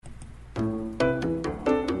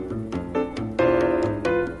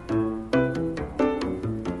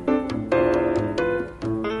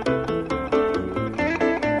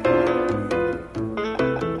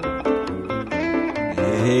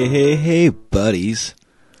buddies.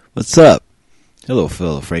 What's up? Hello,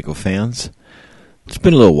 fellow Franco fans. It's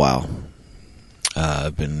been a little while.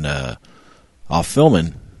 I've been off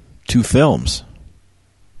filming 2 films.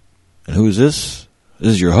 And who is this? This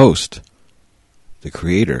is your host, the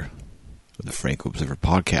creator of the Franco Observer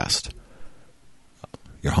podcast.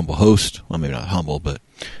 Your humble host. Well, maybe not humble, but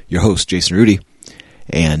your host, Jason Rudy.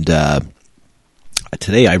 And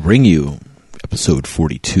today I bring you episode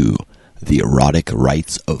 42, The Erotic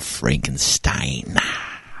Rites of Frankenstein.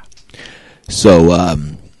 So,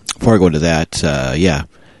 before I go into that,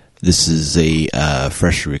 this is a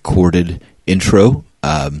freshly recorded intro.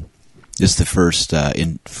 This is the first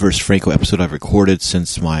Franco episode I've recorded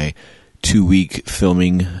since my 2-week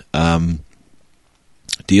filming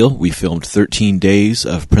deal. We filmed 13 days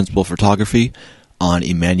of principal photography on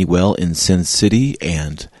Emmanuel in Sin City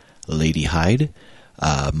and Lady Hyde.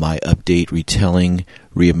 My update, retelling,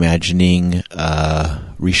 reimagining,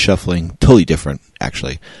 reshuffling, totally different,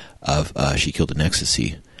 actually, of She Killed in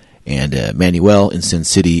Ecstasy. And Emmanuel in Sin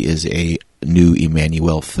City is a new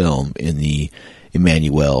Emmanuel film in the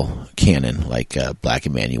Emmanuel canon, like Black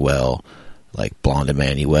Emmanuel, like Blonde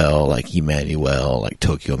Emmanuel, like Emmanuel, like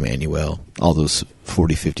Tokyo Emmanuel, all those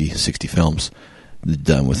 40, 50, 60 films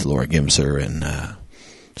done with Laura Gimser and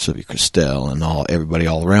Sylvia Christel and everybody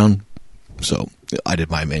all around. So I did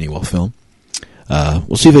my Emmanuel film.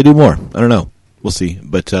 We'll see if I do more. I don't know. We'll see.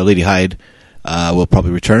 But Lady Hyde will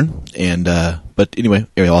probably return. And but anyway,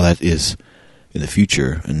 all that is in the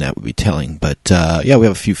future, and that would be telling. But we have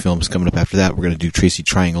a few films coming up after that. We're going to do Tracy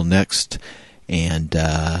Triangle next, and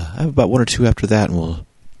I have about 1 or 2 after that, and we'll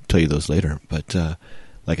tell you those later. But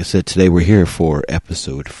like I said, today we're here for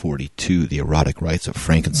episode 42, The Erotic Rites of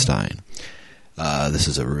Frankenstein. This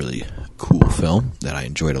is a really cool film that I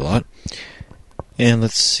enjoyed a lot. And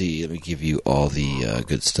let's see, let me give you all the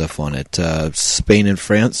good stuff on it. Spain and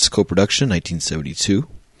France, co-production, 1972.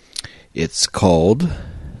 It's called,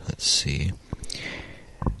 let's see,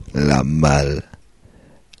 La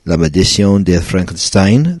Malediction de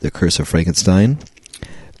Frankenstein, The Curse of Frankenstein.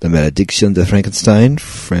 La Malédiction de Frankenstein,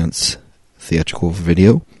 France theatrical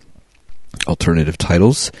video. Alternative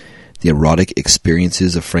titles, The Erotic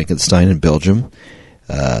Experiences of Frankenstein in Belgium,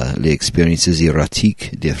 Les Expériences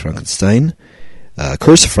Erotiques de Frankenstein,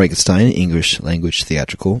 Curse of Frankenstein, English language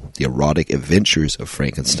theatrical, The Erotic Adventures of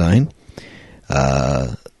Frankenstein.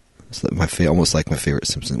 It's almost like my favorite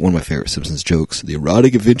Simpsons, one of my favorite Simpsons jokes, The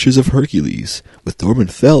Erotic Adventures of Hercules, with Norman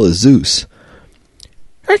Fell as Zeus.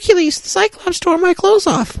 Hercules, the Cyclops tore my clothes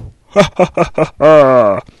off.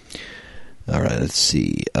 All right, let's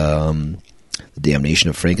see. The Damnation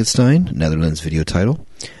of Frankenstein, Netherlands video title.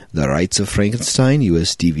 The Rites of Frankenstein,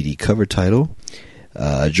 U.S. DVD cover title.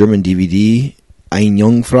 German DVD, Eine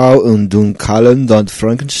Jungfrau und den Kallen von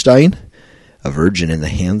Frankenstein, A Virgin in the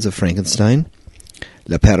Hands of Frankenstein.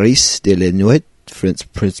 La Paris de la Nuit,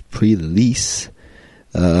 French pre-release.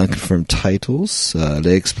 Confirmed titles.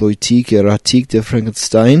 L'Exploitique Erotique de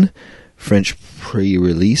Frankenstein, French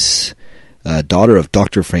pre-release. Daughter of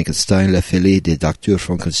Dr. Frankenstein, La Fille de Dr.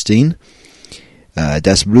 Frankenstein.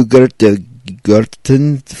 Das Blutsgericht der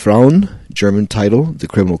Getöteten Frauen, German title, The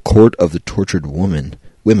Criminal Court of the Tortured Women.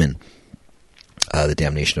 The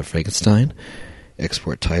Damnation of Frankenstein,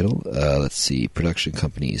 export title. Let's see, production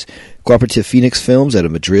companies. Cooperative Phoenix Films out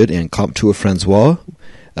of Madrid and Comptoir Francois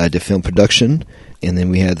de Film Production. And then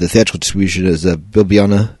we had the theatrical distribution as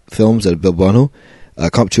Bilbiana Films out of Bilbao.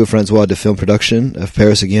 Comptoir Francois de Film Production of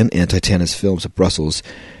Paris again, and Titanus Films of Brussels.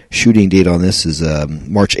 Shooting date on this is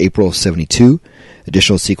March, April of 72.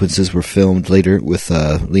 Additional sequences were filmed later with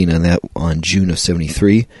Lena and that on June of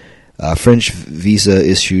 73. French visa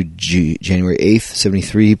issued January 8th,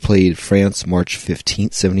 73. Played France March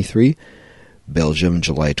 15th, 73. Belgium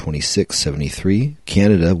July 26th, 73.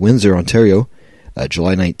 Canada, Windsor, Ontario,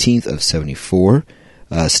 July 19th of 74.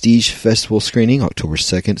 Stige Festival screening October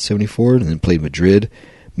 2nd, 74. And then played Madrid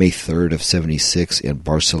May 3rd of 76 and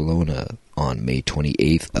Barcelona on May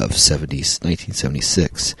 28th of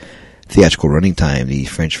 1976. Theatrical running time, the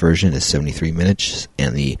French version is 73 minutes,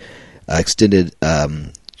 and the extended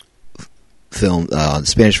film, the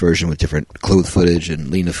Spanish version with different clothes footage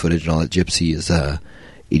and Lena footage and all that gypsy is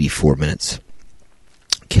 84 minutes.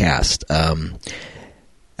 Cast.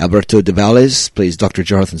 Alberto de Valles plays Dr.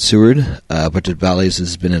 Jonathan Seward. Alberto de Valles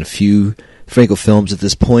has been in a few Franco films at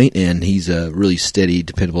this point, and he's a really steady,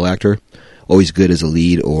 dependable actor. Always good as a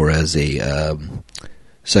lead or as a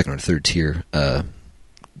second or third tier,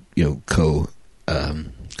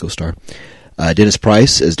 co-star. Dennis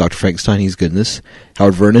Price as Dr. Frankenstein, he's good in this.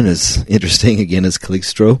 Howard Vernon is interesting, again, as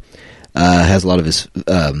Caligstro. Has a lot of his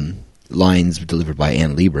lines delivered by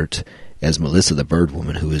Ann Liebert. as Melissa the Bird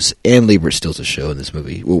Woman, who is Ann Liebert steals the show in this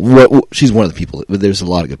movie. Well, she's one of the people, but there's a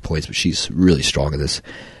lot of good points, but she's really strong in this.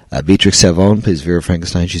 Beatrix Savon plays Vera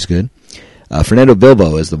Frankenstein. She's good. Fernando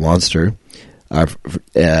Bilbo as the monster.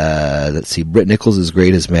 Let's see. Britt Nichols is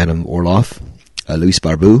great as Madame Orloff. Luis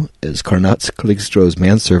Barbu as Carnat, Caligstro's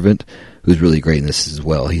manservant, who's really great in this as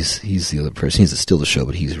well. He's the other person. He's still the show,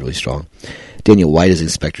 but he's really strong. Daniel White as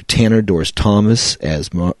Inspector Tanner. Doris Thomas as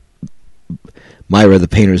Myra the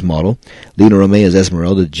painter's model. Lena Romay as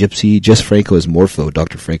Esmeralda the gypsy. Jess Franco as Morpho,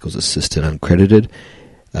 Dr. Franco's assistant, uncredited.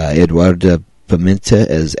 Eduarda Pimenta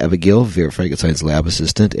as Abigail, Vera Frankenstein's lab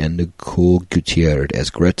assistant, and Nicole Gutierrez as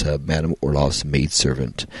Greta, Madame Orloff's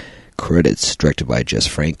maidservant. Credits: directed by Jess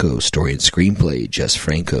Franco, story and screenplay Jess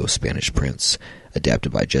Franco, Spanish Prince,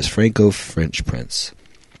 adapted by Jess Franco, French Prince.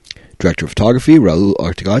 Director of photography Raul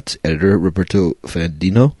Artigat, editor Roberto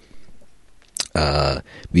Fandino.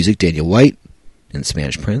 Music Daniel White and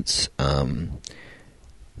Spanish Prince.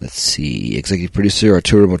 Let's see. Executive producer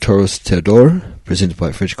Arturo Motoros Teodor. Presented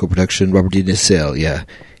by French co-production Robert D. Nacelle. Yeah,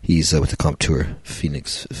 he's with the Comptoir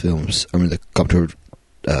Phoenix Films. I mean the Comptoir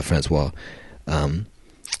Francois.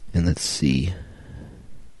 And let's see.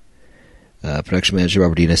 Production manager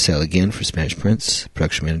Robert D. Nacelle again for Spanish Prince.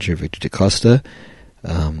 Production manager Victor da Costa.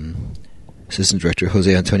 Assistant director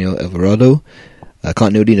Jose Antonio Alvarado.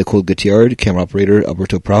 Continuity Nicole Gutierrez. Camera operator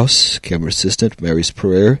Alberto Praus. Camera assistant Maurice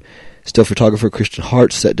Pereira. Still photographer Christian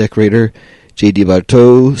Hart. Set decorator J.D.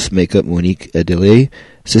 Bartos. Makeup Monique Adelé.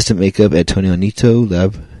 Assistant makeup Antonio Nito.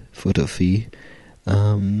 Lab photo fee.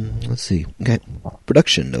 Let's see. Okay.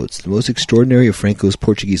 Production notes. The most extraordinary of Franco's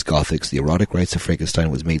Portuguese Gothics, The Erotic Rites of Frankenstein,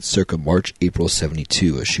 was made circa March-April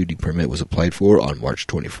 72. A shooting permit was applied for on March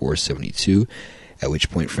 24, 72, at which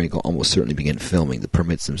point Franco almost certainly began filming. The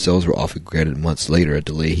permits themselves were often granted months later, a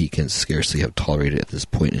delay he can scarcely have tolerated at this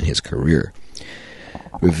point in his career.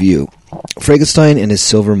 Review. Frankenstein and his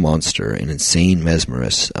silver monster, an insane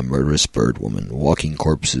mesmerist, a murderous bird woman, walking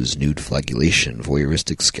corpses, nude flagellation,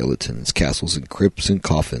 voyeuristic skeletons, castles and crypts and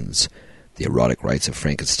coffins. The Erotic Rites of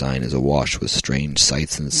Frankenstein is awash with strange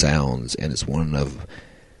sights and sounds, and is one of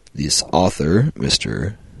this author,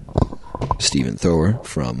 Mr. Stephen Thrower,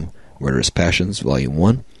 from Murderous Passions, Volume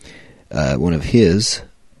 1, one of his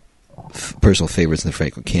personal favorites in the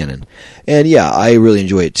Franco canon. And yeah, I really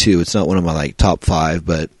enjoy it too. It's not one of my top 5,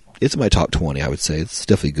 but it's in my top 20, I would say. It's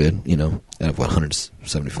definitely good, out of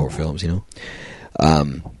 174 films,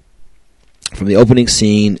 From the opening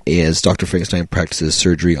scene, as Dr. Frankenstein practices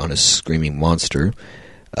surgery on a screaming monster,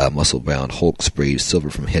 muscle-bound Hulk sprayed silver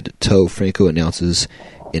from head to toe, Franco announces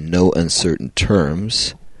in no uncertain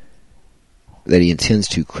terms that he intends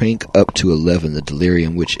to crank up to 11 the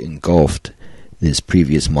delirium which engulfed his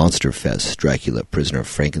previous monster fest, Dracula, Prisoner of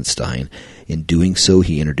Frankenstein. In doing so,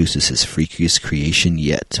 he introduces his freakiest creation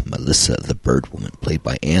yet, Melissa, the Bird Woman, played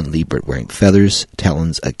by Ann Liebert, wearing feathers,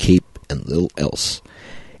 talons, a cape, and little else.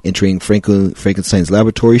 Entering Frankenstein's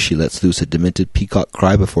laboratory, she lets loose a demented peacock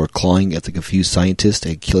cry before clawing at the confused scientist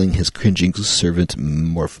and killing his cringing servant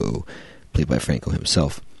Morpho, played by Franco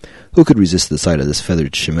himself. Who could resist the sight of this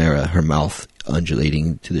feathered chimera, her mouth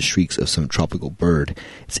undulating to the shrieks of some tropical bird?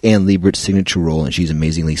 It's Ann Liebert's signature role, and she's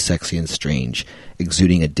amazingly sexy and strange,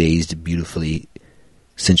 exuding a dazed, beautifully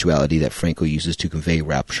sensuality that Franco uses to convey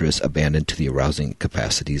rapturous abandon to the arousing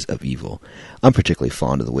capacities of evil. I'm particularly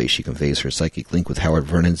fond of the way she conveys her psychic link with Howard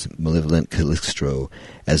Vernon's malevolent Calixto,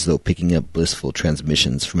 as though picking up blissful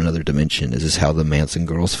transmissions from another dimension. Is this how the Manson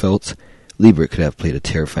girls felt? Liebert could have played a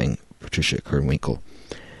terrifying Patricia Kernwinkle.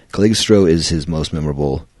 Calixto is his most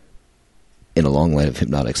memorable in a long line of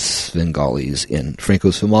hypnotic Svengalis in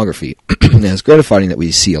Franco's filmography. And it's gratifying that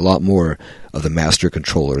we see a lot more of the master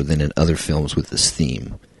controller than in other films with this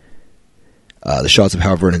theme. The shots of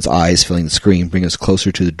Howard Vernon's eyes filling the screen bring us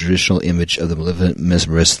closer to the traditional image of the malevolent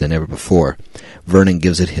mesmerist than ever before. Vernon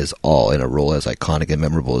gives it his all in a role as iconic and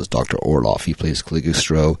memorable as Dr. Orloff. He plays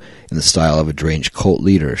Caligostro in the style of a deranged cult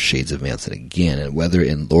leader, shades of Manson again, and whether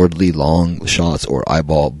in lordly long shots or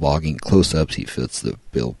eyeball-bogging close-ups, he fits the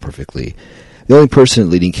bill perfectly. The only person in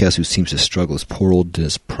the leading cast who seems to struggle is poor old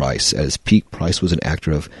Dennis Price. At his peak, Price was an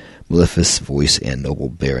actor of mellifluous voice and noble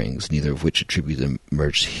bearings, neither of which attributes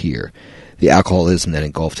emerged here. The alcoholism that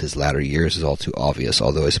engulfed his latter years is all too obvious,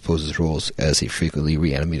 although I suppose his roles as a frequently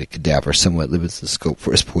reanimated cadaver somewhat limits the scope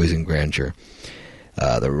for his poison grandeur.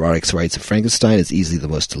 The Erotic Rites of Frankenstein is easily the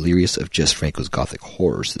most delirious of Jess Franco's gothic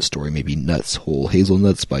horrors. The story may be nuts, whole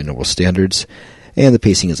hazelnuts by normal standards, and the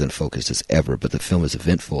pacing is unfocused as ever, but the film is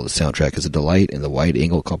eventful, the soundtrack is a delight, and the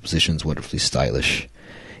wide-angle composition is wonderfully stylish.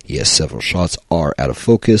 Yes, several shots are out of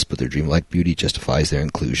focus, but their dreamlike beauty justifies their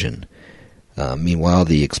inclusion. Meanwhile,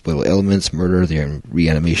 the exploitable elements, murder, the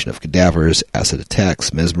reanimation of cadavers, acid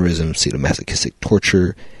attacks, mesmerism, sadomasochistic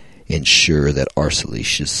torture, ensure that our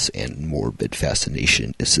salacious and morbid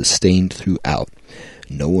fascination is sustained throughout.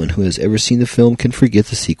 No one who has ever seen the film can forget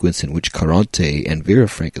the sequence in which Carante and Vera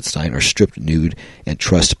Frankenstein are stripped nude and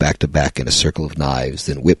trussed back to back in a circle of knives,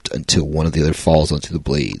 then whipped until one of the other falls onto the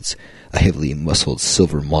blades. A heavily muscled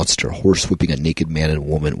silver monster horse-whipping a naked man and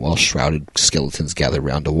woman while shrouded skeletons gather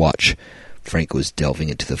round to watch. Franco is delving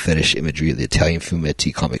into the fetish imagery of the Italian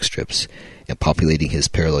fumetti comic strips and populating his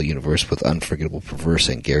parallel universe with unforgettable, perverse,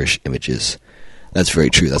 and garish images. That's very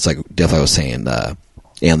true. That's like definitely I was saying.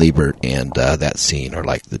 Anne Liebert and that scene are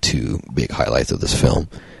like the two big highlights of this film.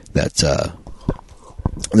 That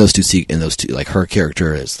those two, like her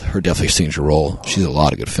character is her definitely signature role. She's in a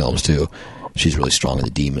lot of good films too. She's really strong in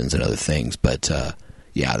The Demons and other things. But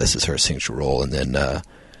yeah, this is her signature role. And then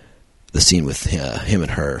the scene with him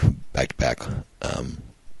and her back to back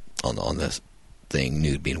on this thing,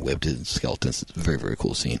 nude, being whipped in skeletons. It's a very, very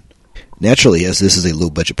cool scene. Naturally, as this is a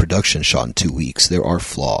low-budget production shot in 2 weeks, there are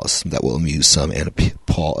flaws that will amuse some and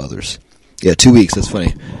appall others. Yeah, 2 weeks, that's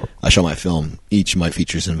funny. I shot my film, each of my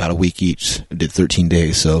features in about a week each. I did 13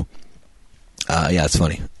 days, so yeah, it's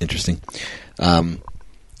funny. Interesting.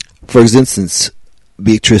 For instance,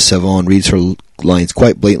 Beatrice Savon reads her lines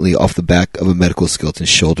quite blatantly off the back of a medical skeleton's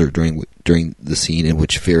shoulder during the scene in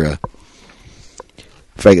which Vera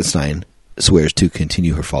Frankenstein swears to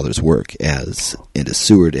continue her father's work. As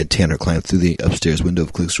Seward and Tanner climb through the upstairs window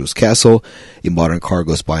of Clickstro's castle, a modern car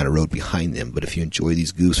goes by on a road behind them. But if you enjoy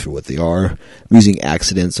these goofs for what they are, amusing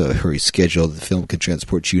accidents of a hurried schedule, the film can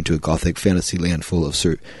transport you into a gothic fantasy land full of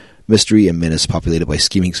mystery and menace, populated by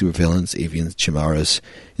scheming supervillains, avian chimeras,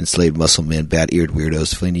 enslaved muscle men, bat-eared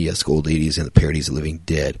weirdos, Fellini-esque old ladies, and the parodies of living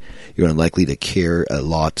dead. You're unlikely to care a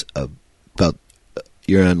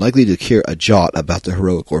jot about the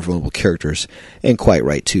heroic or vulnerable characters, and quite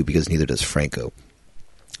right too, because neither does Franco.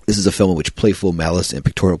 This is a film in which playful malice and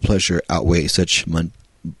pictorial pleasure outweigh such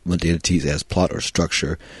mundanities as plot or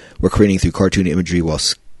structure. We're creating through cartoon imagery while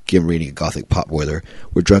skim reading a gothic potboiler.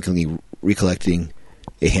 We're drunkenly recollecting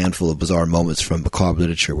a handful of bizarre moments from macabre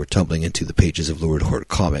literature. We're tumbling into the pages of lurid horror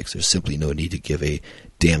comics. There's simply no need to give a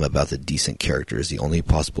damn about the decent characters. The only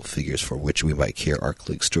possible figures for which we might care are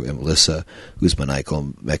Clickstro and Melissa, whose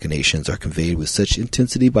maniacal machinations are conveyed with such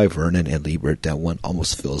intensity by Vernon and Liebert that one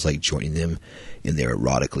almost feels like joining them in their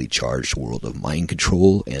erotically charged world of mind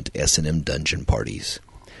control and S&M dungeon parties.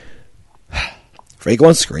 Franco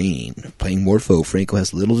on screen. Playing Morpho, Franco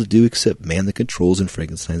has little to do except man the controls in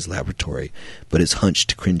Frankenstein's laboratory, but his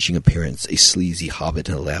hunched, cringing appearance, a sleazy hobbit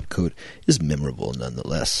in a lab coat, is memorable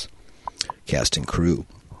nonetheless. Cast and crew.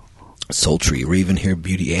 Sultry, raven-haired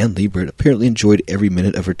beauty Anne Liebert apparently enjoyed every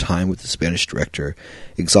minute of her time with the Spanish director,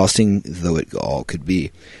 exhausting though it all could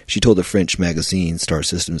be. She told the French magazine Star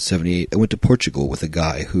System 78, "I went to Portugal with a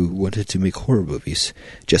guy who wanted to make horror movies,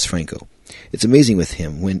 just Franco. It's amazing with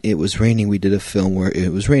him. When it was raining, we did a film where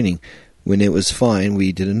it was raining. When it was fine,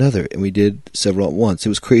 we did another, and we did several at once. It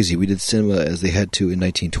was crazy. We did cinema as they had to in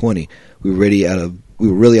 1920. We were really out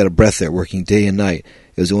of breath there, working day and night.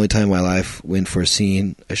 It was the only time in my life when for a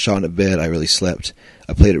scene I shot in a bed, I really slept.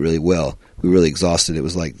 I played it really well. We were really exhausted. It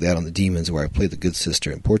was like that on The Demons, where I played the good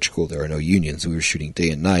sister. In Portugal, there are no unions. We were shooting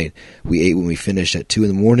day and night. We ate when we finished at 2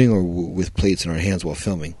 a.m. or with plates in our hands while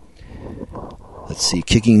filming." Let's see,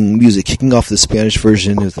 kicking off the Spanish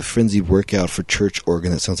version is the frenzied workout for church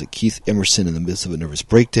organ that sounds like Keith Emerson in the midst of a nervous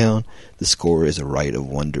breakdown. The score is a rite of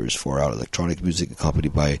wonders, 4-hour electronic music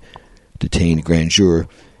accompanied by detained grandeur,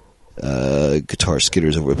 guitar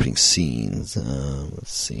skitters over opening scenes.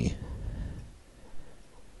 Let's see.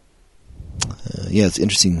 Yeah, it's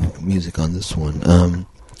interesting music on this one.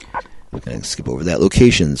 I'm going to skip over that.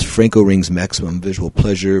 Locations. Franco wrings maximum visual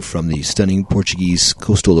pleasure from the stunning Portuguese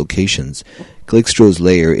coastal locations. Calixtro's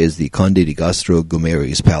lair is the Conde de Castro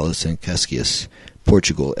Gomery's palace in Cascais,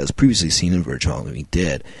 Portugal, as previously seen in Virgin of the Living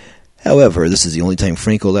Dead. However, this is the only time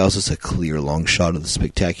Franco allows us a clear long shot of the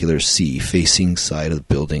spectacular sea-facing side of the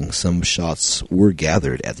building. Some shots were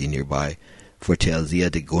gathered at the nearby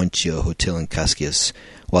Fortaleza de Goitia Hotel in Cascais,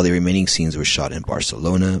 while the remaining scenes were shot in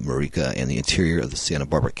Barcelona, Marica, and the interior of the Santa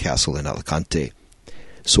Barbara Castle in Alicante.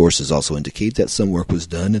 Sources also indicate that some work was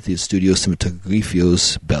done at the Estudio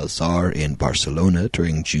Cinematografios Balsar in Barcelona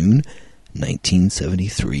during June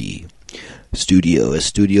 1973.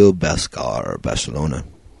 Estudio Balsar, Barcelona.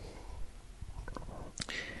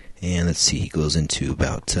 And let's see, he goes into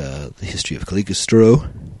about the history of Caligostro,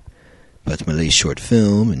 about Malay's short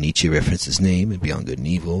film, and Nietzsche referenced his name in Beyond Good and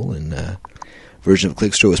Evil, and version of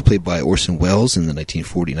Caligostro was played by Orson Welles in the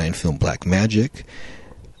 1949 film Black Magic.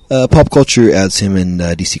 Pop culture adds him in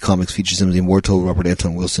DC Comics, features him as the immortal Robert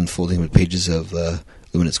Anton Wilson folding him in pages of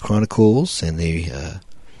Luminous Chronicles, and they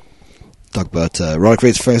talk about Erotic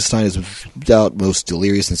Rites. Frankenstein is without most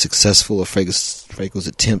delirious and successful of Franco's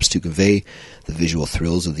attempts to convey the visual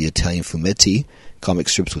thrills of the Italian fumetti, comic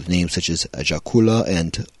strips with names such as Ajacula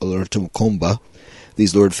and Olortomcomba.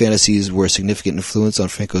 These lurid fantasies were a significant influence on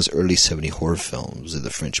Franco's early 70 horror films in the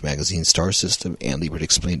French magazine Star System, and Liebert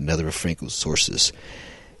explained another of Franco's sources.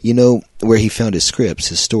 You know where he found his scripts,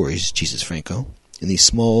 his stories, Jesus Franco? In these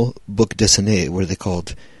small book dessinées, what are they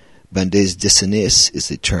called? Bandes dessinées is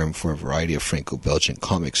the term for a variety of Franco-Belgian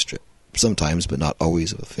comic strip, sometimes, but not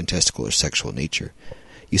always, of a fantastical or sexual nature.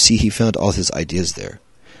 You see, he found all his ideas there.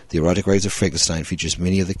 The Erotic Rites of Frankenstein features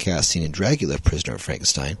many of the cast seen in Dracula, Prisoner of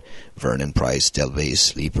Frankenstein: Vernon, Price,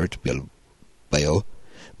 Delbez, Liebert, Bayot,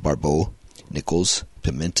 Barbeau, Nichols,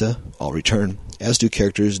 Pimenta, all return, as do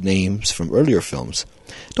characters' names from earlier films.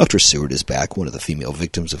 Dr. Seward is back. One of the female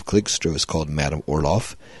victims of Kligstro is called Madame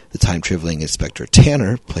Orloff. The time-traveling Inspector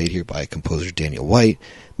Tanner, played here by composer Daniel White,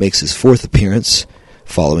 makes his fourth appearance,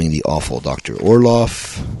 following the awful Dr.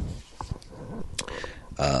 Orloff,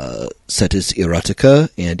 Cetis Erotica,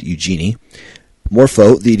 and Eugenie.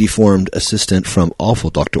 Morpho, the deformed assistant from awful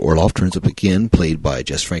Dr. Orloff, turns up again, played by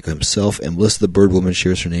Jess Franco himself, and Melissa the Bird Woman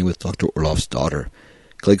shares her name with Dr. Orloff's daughter.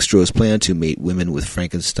 Kligstro has planned to mate women with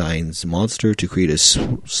Frankenstein's monster to create a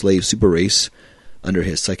slave super race. Under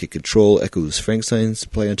his psychic control echoes Frankenstein's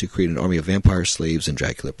plan to create an army of vampire slaves in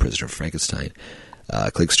Dracula, Prisoner of Frankenstein.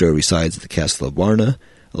 Kligstro resides at the castle of Varna,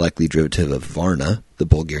 a likely derivative of Varna, the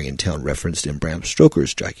Bulgarian town referenced in Bram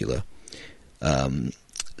Stoker's Dracula.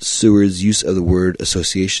 Seward's use of the word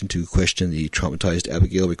association to question the traumatized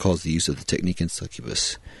Abigail recalls the use of the technique in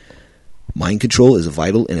Succubus. Mind control is a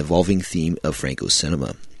vital and evolving theme of Franco's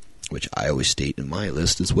cinema, which I always state in my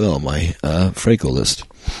list as well, my Franco list.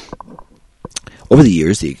 Over the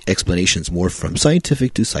years, the explanations morphed from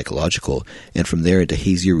scientific to psychological, and from there into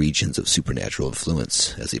hazier regions of supernatural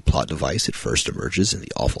influence. As a plot device, it first emerges in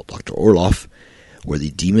the awful Dr. Orloff, where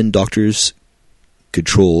the demon doctor's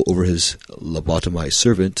control over his lobotomized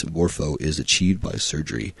servant, Morpho, is achieved by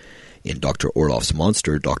surgery. In Dr. Orloff's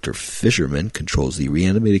monster, Dr. Fisherman controls the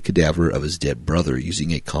reanimated cadaver of his dead brother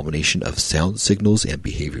using a combination of sound signals and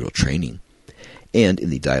behavioral training. And in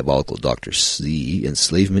the diabolical Dr. Z,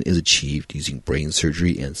 enslavement is achieved using brain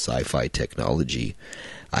surgery and sci-fi technology,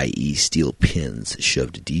 i.e. steel pins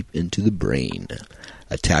shoved deep into the brain.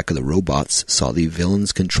 Attack of the Robots saw the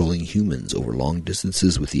villains controlling humans over long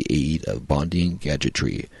distances with the aid of bonding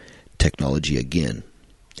gadgetry. Technology again.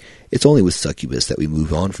 It's only with Succubus that we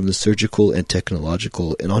move on from the surgical and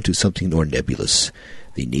technological and onto something more nebulous,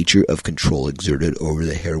 the nature of control exerted over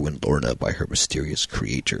the heroine Lorna by her mysterious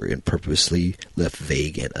creator and purposely left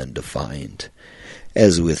vague and undefined,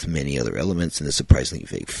 as with many other elements in the surprisingly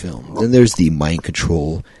vague film. Then there's the mind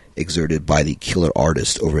control exerted by the killer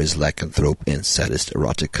artist over his lycanthrope and sadist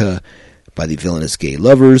erotica, by the villainous gay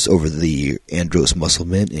lovers over the andros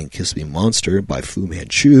muscleman and Kiss Me Monster, by Fu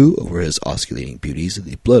Manchu over his osculating beauties of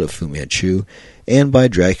the blood of Fu Manchu, and by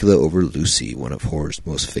Dracula over Lucy, one of horror's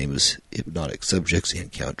most famous hypnotic subjects in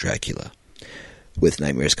Count Dracula. With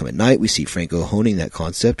Nightmares Come at Night, we see Franco honing that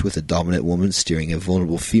concept with a dominant woman steering a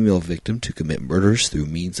vulnerable female victim to commit murders through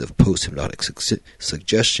means of post-hypnotic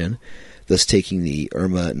suggestion, thus taking the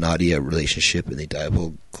Irma-Nadia relationship in the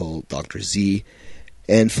diabolical Dr. Z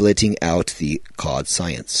and filleting out the COD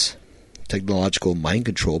science. Technological mind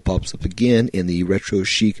control pops up again in the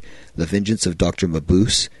retro-chic The Vengeance of Dr.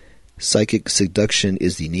 Mabuse. Psychic seduction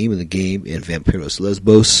is the name of the game in Vampiros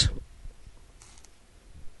Lesbos.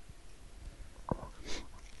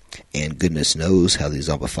 And goodness knows how the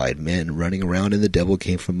zombified men running around in The Devil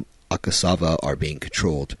Came from Akasawa are being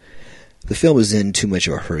controlled. The film is in too much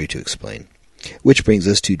of a hurry to explain. Which brings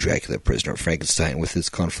us to Dracula, Prisoner of Frankenstein, with its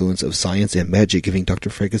confluence of science and magic giving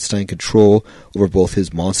Dr. Frankenstein control over both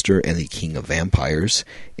his monster and the king of vampires,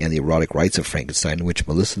 and the erotic rites of Frankenstein, in which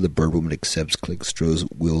Melissa the Birdwoman accepts Kligstro's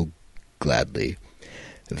will gladly.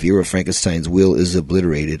 Vera Frankenstein's will is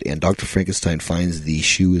obliterated, and Dr. Frankenstein finds the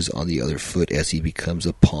shoe is on the other foot as he becomes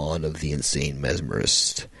a pawn of the insane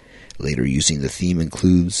mesmerist. Later use of the theme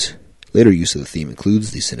includes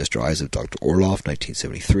The Sinister Eyes of Dr. Orloff,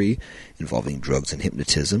 1973, involving drugs and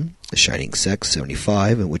hypnotism, The Shining Sex,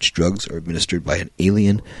 1975, in which drugs are administered by an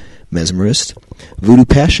alien mesmerist, Voodoo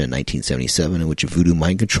Passion, 1977, in which voodoo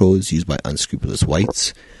mind control is used by unscrupulous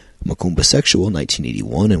whites, Macumba Sexual,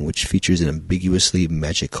 1981, in which features an ambiguously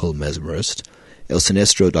magical mesmerist, El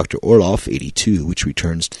Sinestro Dr. Orloff, 82, which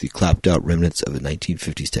returns to the clapped-out remnants of a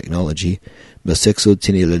 1950s technology. Mel Sexo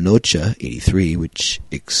Tiene la Noche, 83, which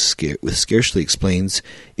scarcely explains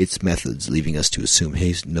its methods, leaving us to assume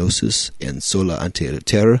Gnosis and Sola Ante la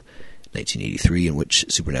Terra, 1983, in which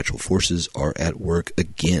supernatural forces are at work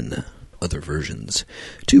again. Other versions.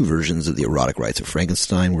 2 versions of the erotic rites of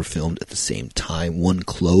Frankenstein were filmed at the same time, one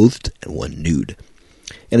clothed and one nude.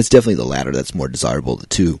 And it's definitely the latter that's more desirable of the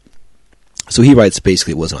two. So he writes,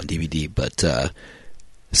 basically it wasn't on DVD, but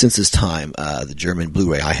since this time, the German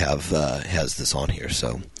Blu-ray I have has this on here.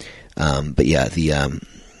 So, but yeah,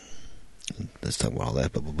 let's talk about all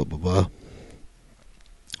that. Blah, blah, blah, blah, blah.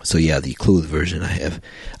 So yeah, the clothed version I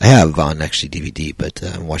have on actually DVD, but I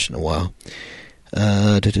haven't watched it in a while.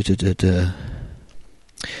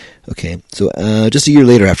 Okay, so just a year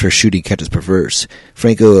later after shooting Cat is Perverse,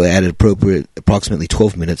 Franco added approximately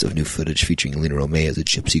 12 minutes of new footage featuring Lena Romay as a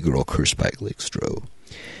gypsy girl cursed by Gligstro.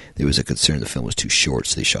 There was a concern the film was too short,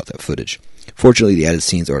 so they shot that footage. Fortunately, the added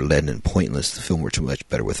scenes are leaden and pointless. The film worked much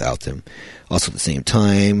better without them. Also at the same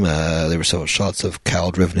time, there were several shots of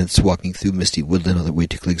cowled revenants walking through misty woodland on their way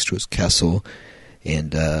to Gligstro's castle.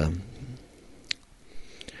 And,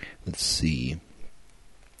 let's see.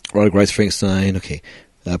 Erotic Rites Frankenstein, okay.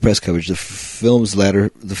 Press coverage. The film's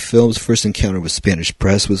first encounter with Spanish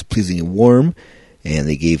press was pleasing and warm, and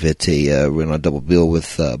they gave it a run on double bill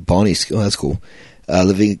with Bonnie's. Oh, that's cool.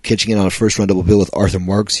 Catching it on a first run double bill with Arthur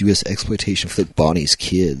Marks' U.S. exploitation flick Bonnie's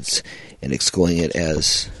Kids, and extolling it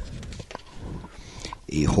as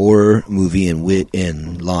a horror movie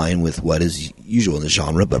in line with what is usual in the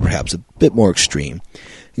genre, but perhaps a bit more extreme.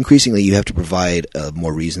 Increasingly, you have to provide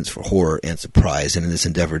more reasons for horror and surprise, and in this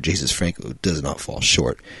endeavor, Jesus Franco does not fall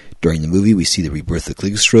short. During the movie, we see the rebirth of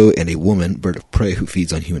Gligstro and a woman, bird of prey, who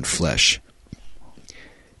feeds on human flesh.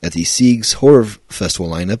 At the Siegs Horror Festival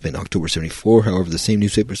lineup in October 1974, however, the same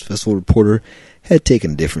newspaper's festival reporter had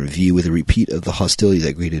taken a different view with a repeat of the hostility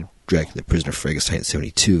that greeted Dracula the Prisoner Frankenstein in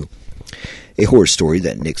 1972. A horror story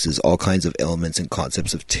that mixes all kinds of elements and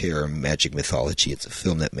concepts of terror and magic mythology. It's a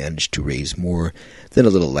film that managed to raise more than a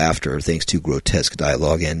little laughter thanks to grotesque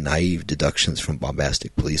dialogue and naive deductions from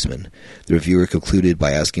bombastic policemen. The reviewer concluded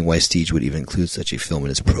by asking why Steege would even include such a film in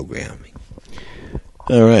his programming.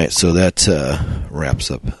 All right, so that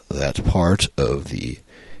wraps up that part of the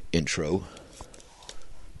intro.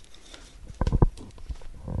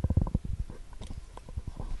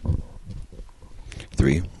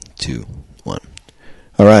 Three, 2, 1.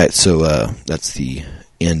 All right, so that's the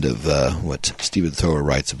end of what Stephen Thrower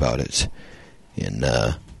writes about it in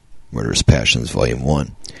Murderous Passions, Volume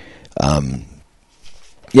 1.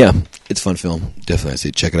 Yeah, it's a fun film. Definitely, I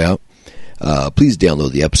say check it out. Please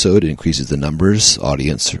download the episode. It increases the numbers,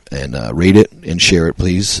 audience, and rate it and share it,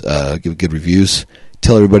 please. Give good reviews.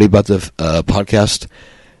 Tell everybody about the podcast.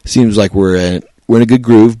 Seems like we're in a good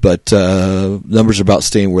groove, but numbers are about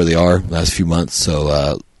staying where they are the last few months.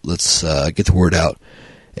 So let's get the word out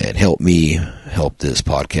and help me help this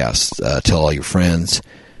podcast. Tell all your friends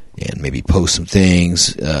and maybe post some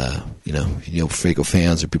things. Franco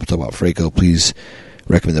fans or people talk about Franco, please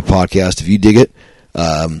recommend the podcast if you dig it.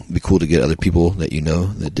 It'd be cool to get other people that you know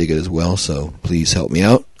that dig it as well. So please help me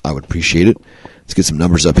out. I would appreciate it. Let's get some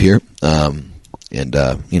numbers up here.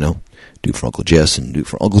 Do it for Uncle Jess and do it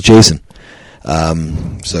for Uncle Jason.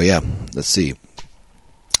 So yeah, let's see.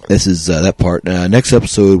 This is that part. Next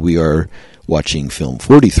episode, we are watching film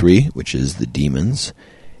 43, which is The Demons,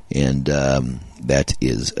 and that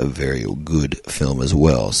is a very good film as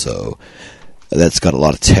well. So that's got a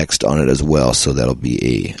lot of text on it as well, so that'll be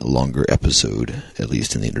a longer episode, at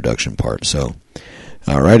least in the introduction part. So,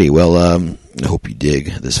 alrighty, well, I hope you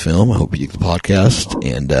dig this film. I hope you dig the podcast,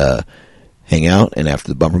 and hang out, and after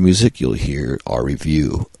the bumper music, you'll hear our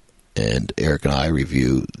review, and Eric and I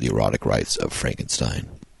review the erotic rites of Frankenstein.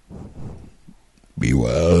 Be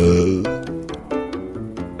well.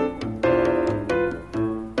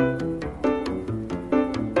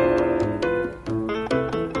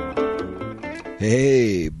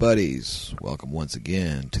 Hey, buddies. Welcome once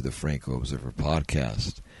again to the Franco Observer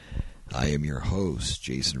Podcast. I am your host,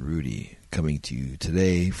 Jason Rudy, coming to you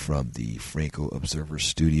today from the Franco Observer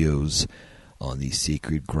Studios on the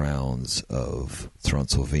sacred grounds of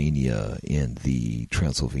Transylvania in the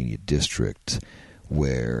Transylvania district,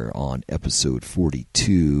 where on episode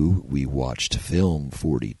 42, we watched film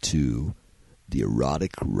 42, The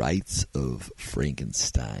Erotic Rites of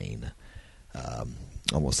Frankenstein.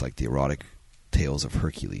 Almost like the erotic Tales of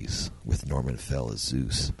Hercules with Norman Fell as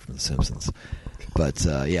Zeus from The Simpsons. But,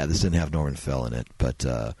 this didn't have Norman Fell in it. But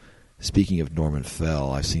speaking of Norman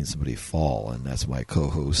Fell, I've seen somebody fall, and that's my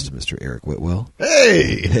co-host, Mr. Eric Whitwell.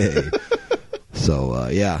 Hey! So,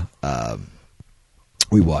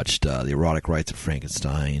 we watched the Erotic Rites of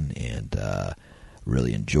Frankenstein and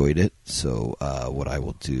really enjoyed it. So what I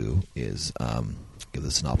will do is give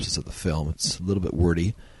the synopsis of the film. It's a little bit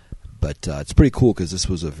wordy, but it's pretty cool because this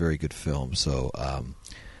was a very good film. So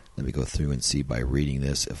let me go through and see by reading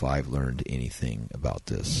this if I've learned anything about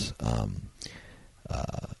this.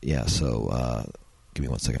 Give me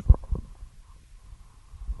 1 second.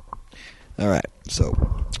 All right, so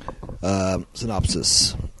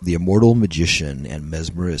synopsis. The immortal magician and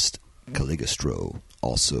mesmerist Caligostro,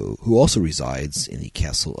 who also resides in the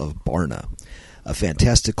castle of Barna, a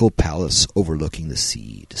fantastical palace overlooking the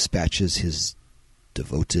sea, dispatches his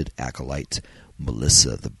devoted acolyte,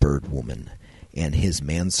 Melissa the Bird Woman, and his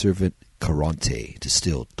manservant Caronte to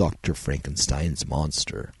steal Dr. Frankenstein's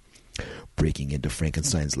monster. Breaking into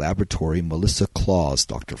Frankenstein's laboratory, Melissa claws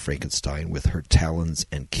Dr. Frankenstein with her talons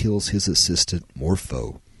and kills his assistant,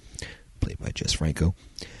 Morpho, played by Jess Franco.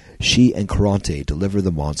 She and Caronte deliver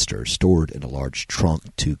the monster, stored in a large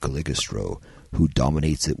trunk, to Caligostro, who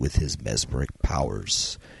dominates it with his mesmeric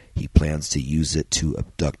powers. He plans to use it to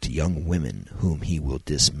abduct young women, whom he will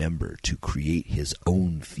dismember to create his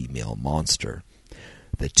own female monster.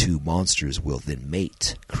 The two monsters will then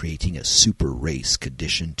mate, creating a super race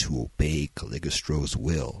conditioned to obey Caligostro's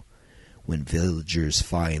will. When villagers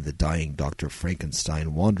find the dying Dr.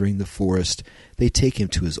 Frankenstein wandering the forest, they take him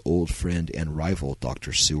to his old friend and rival,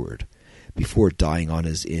 Dr. Seward. Before dying of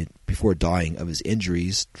his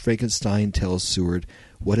injuries, Frankenstein tells Seward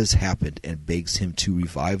what has happened and begs him to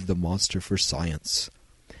revive the monster for science.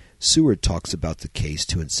 Seward talks about the case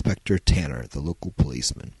to Inspector Tanner, the local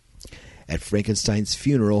policeman. At Frankenstein's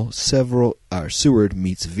funeral, Seward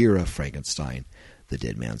meets Vera Frankenstein, the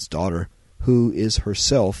dead man's daughter, who is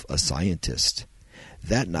herself a scientist.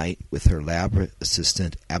 That night, with her lab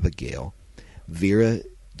assistant Abigail, Vera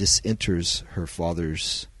disenters her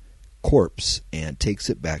father's corpse and takes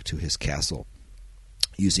it back to his castle.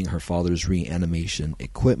 Using her father's reanimation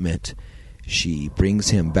equipment, she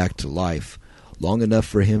brings him back to life, long enough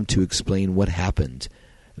for him to explain what happened.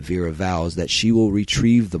 Vera vows that she will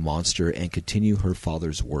retrieve the monster and continue her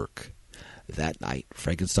father's work. That night,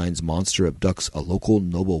 Frankenstein's monster abducts a local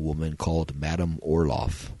noblewoman called Madame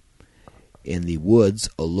Orloff. In the woods,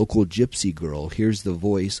 a local gypsy girl hears the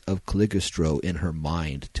voice of Caligostro in her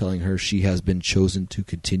mind, telling her she has been chosen to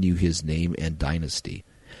continue his name and dynasty.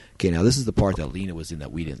 Okay, now this is the part that Lena was in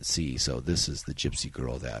that we didn't see, so this is the gypsy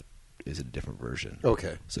girl that is in a different version.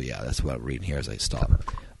 Okay. So yeah, that's what I'm reading here as I stop.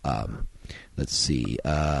 Let's see.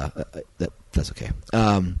 That's okay.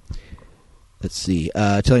 Let's see.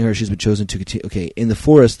 Telling her she's been chosen to continue. Okay. In the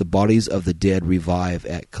forest, the bodies of the dead revive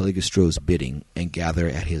at Caligostro's bidding and gather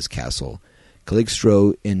at his castle.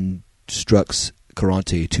 Caligostro instructs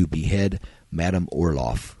Caronte to behead Madame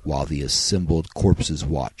Orloff while the assembled corpses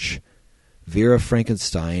watch. Vera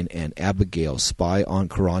Frankenstein and Abigail spy on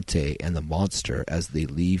Caronte and the monster as they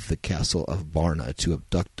leave the castle of Barna to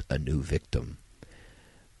abduct a new victim.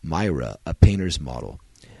 Myra, a painter's model.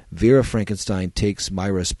 Vera Frankenstein takes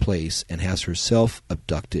Myra's place and has herself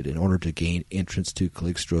abducted in order to gain entrance to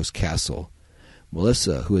Caligostro's castle.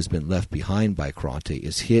 Melissa, who has been left behind by Caronte,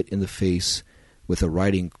 is hit in the face with a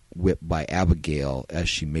riding whip by Abigail as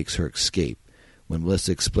she makes her escape. When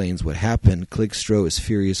Melissa explains what happened, Caligostro is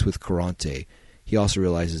furious with Caronte. He also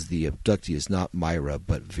realizes the abductee is not Myra,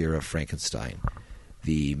 but Vera Frankenstein.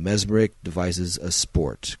 The mesmeric devises a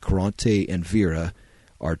sport. Caronte and Vera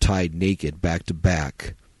are tied naked back to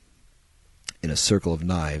back in a circle of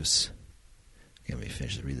knives. Okay, let me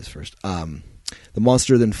finish to read this first. The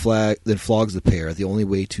monster then flogs the pair. The only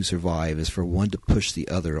way to survive is for one to push the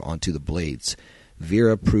other onto the blades.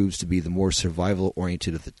 Vera proves to be the more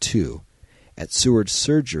survival-oriented of the two. At Seward's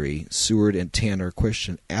surgery, Seward and Tanner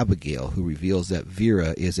question Abigail, who reveals that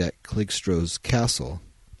Vera is at Caligostro's castle.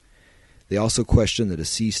 They also question the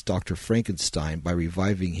deceased Dr. Frankenstein by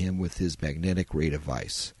reviving him with his magnetic ray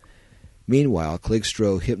device. Meanwhile,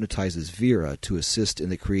 Caligostro hypnotizes Vera to assist in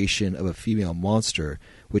the creation of a female monster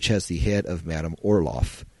which has the head of Madame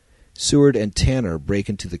Orloff. Seward and Tanner break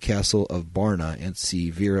into the castle of Barna and see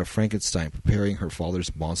Vera Frankenstein preparing her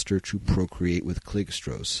father's monster to procreate with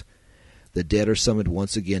Caligostro's. The dead are summoned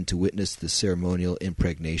once again to witness the ceremonial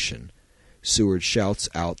impregnation. Seward shouts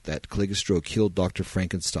out that Caligostro killed Dr.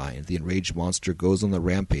 Frankenstein. The enraged monster goes on the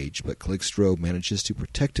rampage, but Caligostro manages to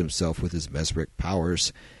protect himself with his mesmeric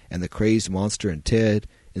powers, and the crazed monster instead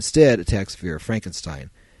attacks Vera Frankenstein.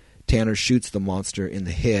 Tanner shoots the monster in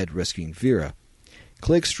the head, rescuing Vera.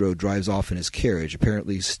 Caligostro drives off in his carriage,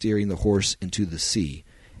 apparently steering the horse into the sea.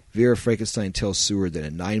 Vera Frankenstein tells Seward that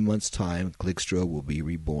in 9 months' time, Caligostro will be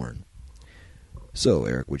reborn. So,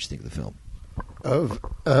 Eric, what did you think of the film? of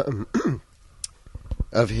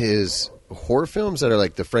of his horror films that are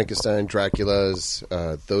like the Frankenstein, Dracula's,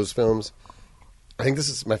 those films. I think this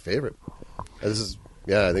is my favorite. I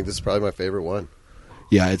think this is probably my favorite one.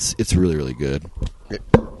 Yeah, it's really, really good.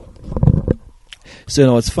 So,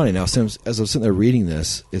 no, it's funny. Now, as I was sitting there reading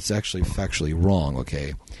this, it's actually factually wrong,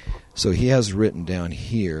 okay? So he has written down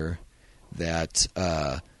here that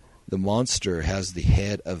the monster has the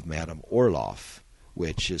head of Madame Orloff,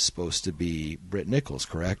 which is supposed to be Britt Nichols,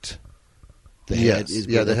 correct? The head is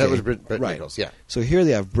Britt, the head was Britt Nichols, yeah. So here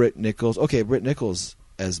they have Britt Nichols. Okay, Britt Nichols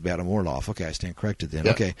as Madame Orloff. Okay, I stand corrected then.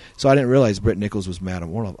 Yeah. Okay, so I didn't realize Britt Nichols was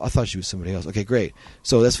Madame Orloff. I thought she was somebody else. Okay, great.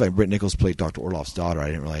 So that's fine. Britt Nichols played Dr. Orloff's daughter. I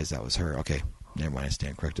didn't realize that was her. Okay, never mind. I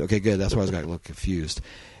stand corrected. Okay, good. That's why I was got a little confused.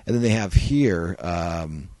 And then they have here,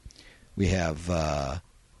 we have,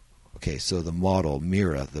 okay, so the model,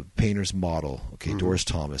 Mira, the painter's model. Okay, Doris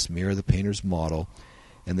Thomas, Mira, the painter's model.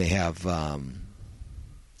 And they have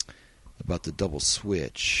about the double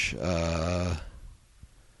switch.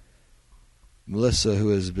 Melissa, who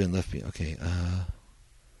has been left behind. Okay,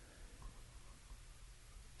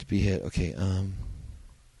 to be hit. Okay,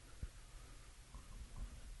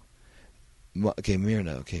 okay,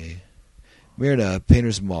 Myrna. Okay, Myrna,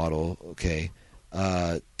 painter's model. Okay,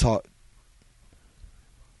 to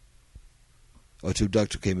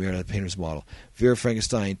abduct. Okay, Myrna, painter's model. Vera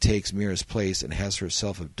Frankenstein takes Mira's place and has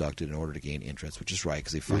herself abducted in order to gain entrance, which is right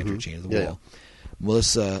because they find her chained to the wall. Yeah.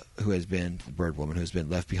 Melissa, who has been the bird woman, who has been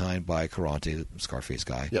left behind by Carante, the Scarface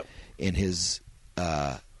guy, in his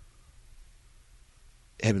had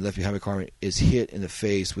been left behind by Carante, is hit in the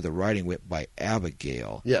face with a riding whip by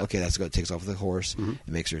Abigail. Yeah. Okay, that's what takes off the horse and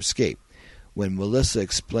makes her escape. When Melissa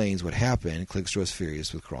explains what happened, Klingstra is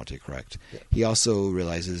furious with Carante, correct? Yeah. He also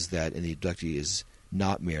realizes that in the abductee is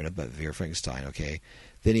not Myrna, but Vera Frankenstein, okay?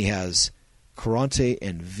 Then he has Carante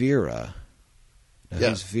and Vera. Now,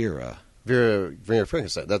 who's Vera? Vera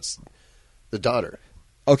Frankenstein. That's the daughter.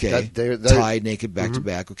 Okay. Tied naked back to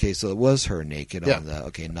back. Okay, so it was her naked on the.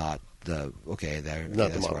 Okay, not the. Okay, there. Okay,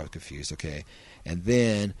 that's where I was confused. Okay, and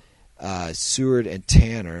then Seward and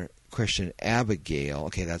Tanner question Abigail.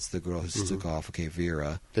 Okay, that's the girl who took off. Okay,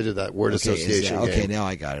 Vera. They did that word association. Game. Okay, now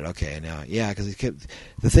I got it. Okay, now because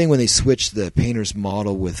the thing when they switched the painter's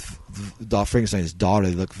model with Frankenstein's daughter,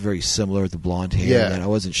 they looked very similar with the blonde hair. Yeah, and I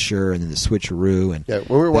wasn't sure, and then the switcheroo. And when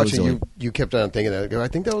we were watching, you kept on thinking that. I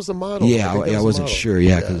think that was the model. Yeah, I wasn't sure.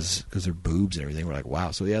 Yeah, because her boobs and everything. We're like,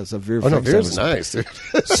 wow. So it's a Vera. Oh no, Vera's nice, dude.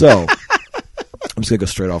 So. I'm just going to go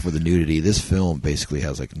straight off with the nudity. This film basically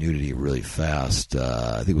has like nudity really fast.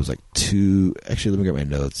 I think it was like 2... Actually, let me get my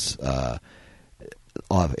notes. I'll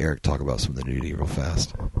have Eric talk about some of the nudity real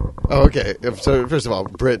fast. Oh, okay. So, first of all,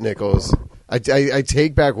 Britt Nichols. I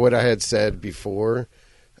take back what I had said before.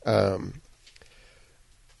 Britt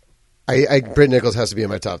Nichols has to be in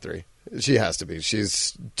my top 3. She has to be.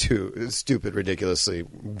 She's too stupid, ridiculously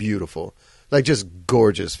beautiful. Like, just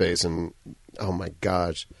gorgeous face. And, oh my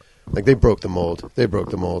gosh. Like, they broke the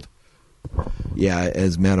mold. Yeah,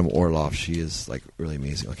 as Madame Orloff, she is, like, really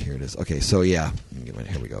amazing. Okay, here it is. Okay, so, yeah.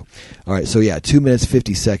 Here we go. All right, so, 2 minutes,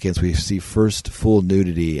 50 seconds. We see first full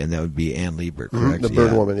nudity, and that would be Ann Liebert, correct? The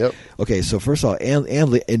bird woman, yep. Okay, so, first of all,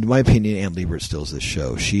 in my opinion, Ann Liebert steals this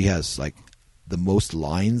show. She has, like, the most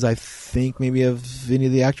lines, I think, maybe of any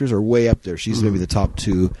of the actors, or way up there. She's maybe the top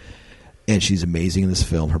 2, and she's amazing in this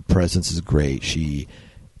film. Her presence is great.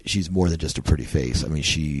 She's more than just a pretty face. I mean,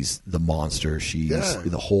 she's the monster. She's in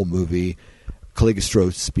the whole movie. Caligostro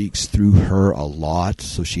speaks through her a lot,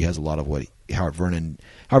 so she has a lot of what Howard Vernon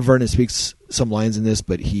speaks some lines in this,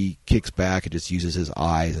 but he kicks back and just uses his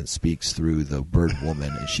eyes and speaks through the bird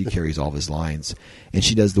woman, and she carries all of his lines. And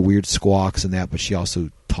she does the weird squawks and that, but she also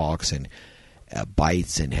talks and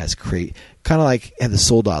bites and has kind of like had the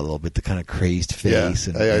soul dot a little bit, the kind of crazed face.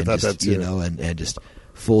 Yeah, and I thought just, that too. And just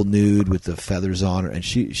full nude with the feathers on her, and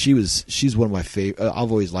she's one of my favorite.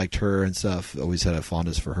 I've always liked her and stuff. Always had a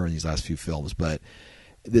fondness for her in these last few films, but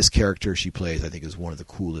this character she plays, I think, is one of the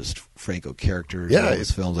coolest Franco characters in all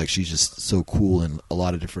these films. Like, she's just so cool in a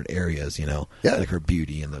lot of different areas, like her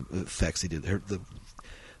beauty and the effects they did.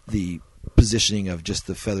 The positioning of just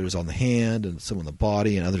the feathers on the hand and some on the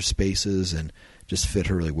body and other spaces, and just fit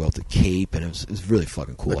her really well with the cape, and it was really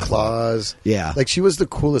fucking cool. The claws. Yeah. Like, she was the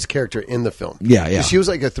coolest character in the film. Yeah. She was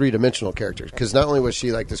like a 3-dimensional character, because not only was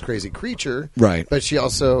she like this crazy creature, right, but she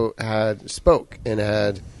also spoke and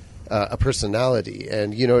had a personality,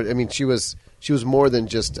 and she was more than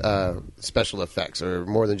just special effects or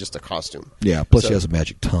more than just a costume. Yeah, plus she has a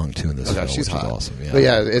magic tongue too in this film, she's which hot. is awesome. Yeah. But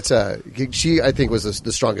yeah, she I think was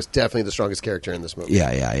the strongest, definitely the strongest character in this movie. Yeah,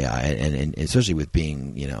 and especially with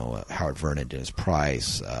being Howard Vernon, Dennis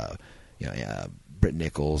Price, Britt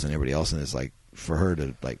Nichols and everybody else, and it's like for her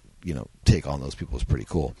to like take on those people is pretty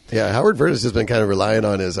cool. Yeah, Howard Vernis has been kind of relying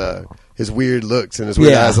on his weird looks and his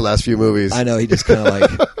weird eyes the last few movies. I know, he just kind of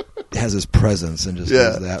like has his presence and just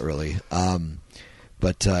does that really.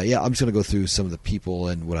 But I'm just going to go through some of the people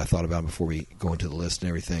and what I thought about before we go into the list and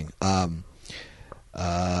everything.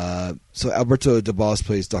 So Alberto DeBoss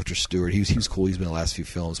plays Dr. Stewart. He was cool. He's been in the last few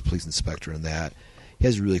films, police inspector and that. He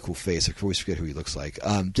has a really cool face. I always forget who he looks like.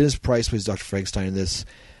 Dennis Price plays Dr. Frankenstein in this.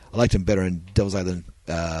 I liked him better in Devil's Island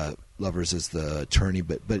Lovers as the attorney,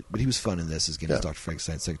 but he was fun in this as Dr.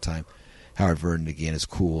 Frankenstein second time. Howard Vernon again is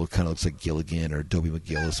cool. It kind of looks like Gilligan or Dobie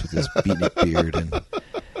McGillis with his beatnik beard, and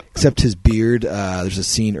except his beard. There's a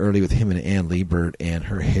scene early with him and Ann Liebert, and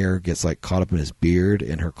her hair gets like caught up in his beard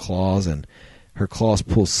and her claws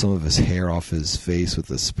pull some of his hair off his face with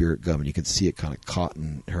a spirit gum, and you can see it kind of caught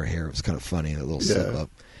in her hair. It was kind of funny, that little slip up.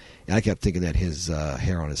 And I kept thinking that his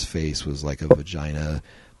hair on his face was like a vagina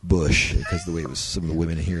bush because the way it was, some of the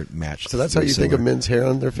women here matched. So that's how you think of men's hair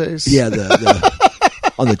on their face? Yeah, the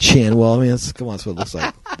on the chin. Well, I mean, that's what it looks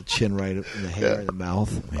like. The chin right in the hair, in the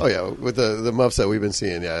mouth. I mean, oh yeah, with the muffs that we've been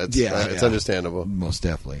seeing. Yeah, it's understandable. Most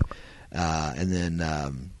definitely. And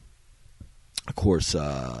then, of course,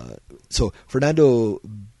 so Fernando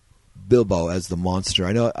Bilbao as the monster.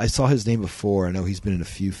 I know I saw his name before. I know he's been in a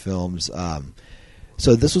few films.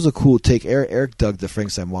 So this was a cool take. Eric dug the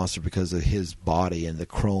Frankenstein monster because of his body and the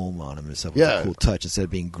chrome on him and stuff. It was a cool touch. Instead of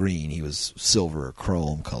being green, he was silver or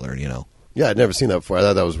chrome colored, Yeah, I'd never seen that before. I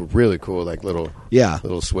thought that was really cool, like little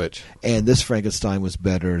switch. And this Frankenstein was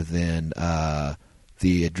better than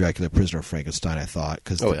the Dracula Prisoner Frankenstein, I thought,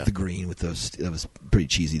 because the green with those, that was pretty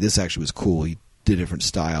cheesy. This actually was cool. He did a different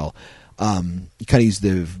style. He kind of used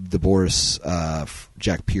the Boris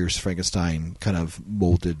Jack Pierce Frankenstein kind of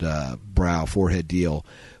molded forehead deal,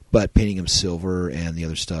 but painting him silver and the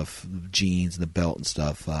other stuff, the jeans and the belt and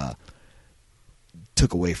stuff,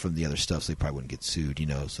 took away from the other stuff, so they probably wouldn't get sued,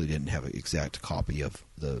 so they didn't have an exact copy of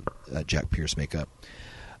the Jack Pierce makeup.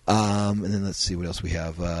 And then let's see what else we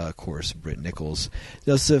have. Of course, Britt Nichols.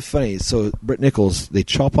 It's so funny. So Britt Nichols, they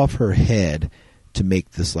chop off her head to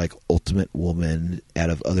make this like ultimate woman out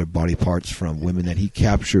of other body parts from women that he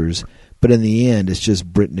captures, but in the end, it's just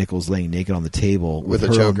Britt Nichols laying naked on the table with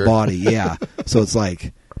her own body. Yeah, so it's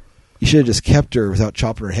like you should have just kept her without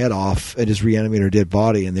chopping her head off and just reanimated her dead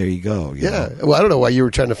body, and there you go. You know? Well, I don't know why you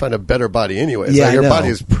were trying to find a better body anyway. Yeah, her body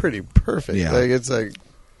is pretty perfect. Yeah, it's like.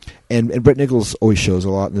 And Britt Nichols always shows a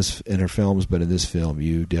lot in her films, but in this film,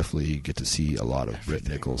 you definitely get to see a lot of Britt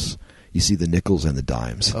Nichols. You see the nickels and the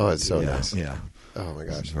dimes. Oh, it's so nice. Yeah. Oh my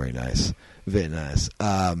gosh, it's very nice, very nice.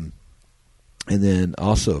 And then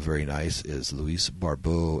also very nice is Luis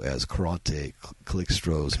Barbeau as Karate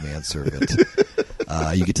Calixtro's manservant.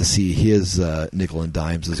 You get to see his nickel and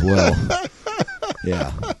dimes as well.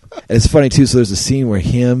 Yeah, and it's funny too. So there's a scene where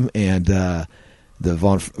him and the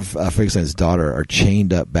von Frankenstein's daughter are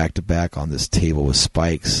chained up back to back on this table with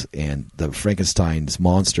spikes, and the Frankenstein's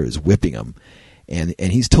monster is whipping them. And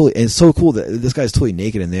he's totally, and it's so cool that this guy's totally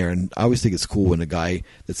naked in there. And I always think it's cool when a guy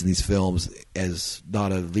that's in these films, as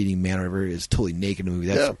not a leading man or whatever, is totally naked in a movie.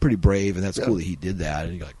 That's pretty brave, and that's cool that he did that.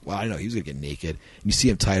 And you're like, wow, I know he was gonna get naked. And you see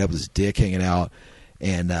him tied up with his dick hanging out,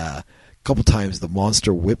 and a couple times the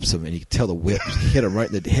monster whips him, and you can tell the whip hit him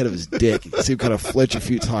right in the head of his dick. You can see him kind of flinch a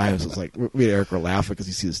few times. It's like me and Eric were laughing because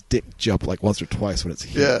you see his dick jump like once or twice when it's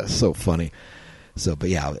hit. Yeah. It's so funny. So, but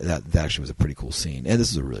yeah, that actually was a pretty cool scene, and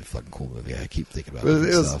this is a really fucking cool movie. I keep thinking about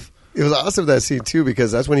stuff. It was awesome, that scene too,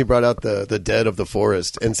 because that's when he brought out the dead of the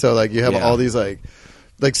forest, and so like you have all these like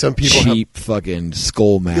some people cheap fucking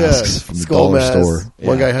skull masks from the dollar store.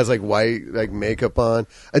 One guy has like white like makeup on,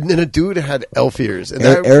 and then a dude had elf ears. And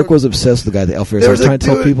Eric was obsessed with the guy with the elf ears. I was trying to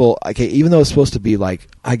tell people, okay, even though it's supposed to be like,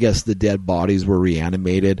 I guess the dead bodies were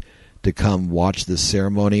reanimated to come watch this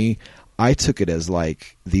ceremony, I took it as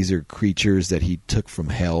like these are creatures that he took from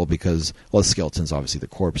hell because, well, the skeletons obviously the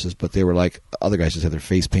corpses, but they were like other guys just had their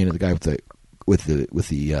face painted. The guy with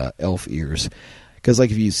the elf ears, because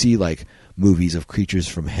like if you see like movies of creatures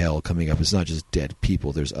from hell coming up, it's not just dead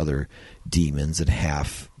people. There's other demons and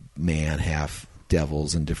half man, half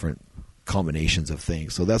devils, and different combinations of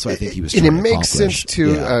things. So that's what I think he was trying to accomplish. And it makes sense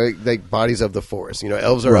too, like bodies of the forest.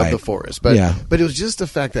 Elves are of the forest. But it was just the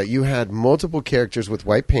fact that you had multiple characters with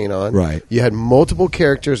white paint on. Right. You had multiple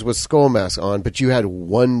characters with skull masks on, but you had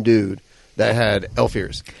one dude that had elf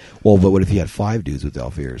ears. Well, but what if you had 5 dudes with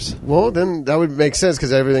elf ears? Well, then that would make sense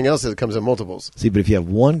because everything else comes in multiples. See, but if you have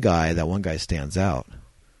one guy, that one guy stands out.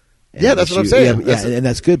 Yeah, that's what I'm saying. And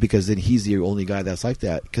that's good because then he's the only guy that's like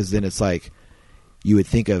that, because then it's like you would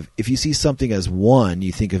think of, if you see something as one,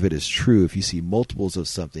 you think of it as true. If you see multiples of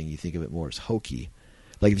something, you think of it more as hokey.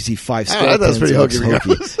 Like if you see 5 skeletons, I thought it was pretty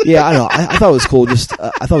hokey. Yeah, I know. I thought it was cool. Just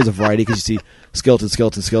I thought it was a variety because you see skeleton,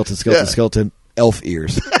 skeleton, elf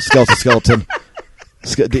ears, skeleton.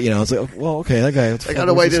 You know, it's like, well, okay, that guy. I don't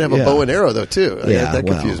know why he didn't have a bow and arrow though, too. That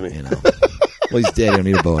confused me. You know, well, he's dead. He don't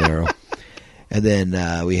need a bow and arrow. And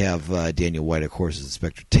then we have Daniel White, of course, as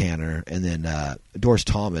Inspector Tanner, and then Doris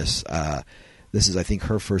Thomas. This is, I think,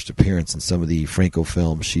 her first appearance in some of the Franco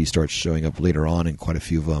films. She starts showing up later on in quite a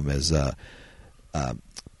few of them as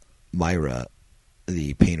Myra,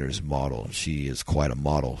 the painter's model. She is quite a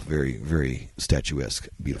model, very, very statuesque,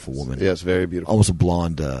 beautiful woman. Yes, very beautiful. Almost a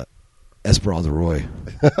blonde Esperanza Roy.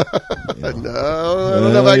 No, I don't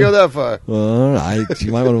know if I go that far. Well,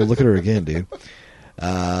 you might want to look at her again, dude.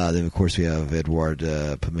 Then, of course, we have Edward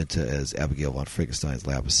Pimenta as Abigail von Frankenstein's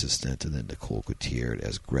lab assistant, and then Nicole Coutier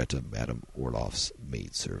as Greta, Madame Orloff's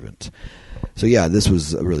maidservant. So, yeah, this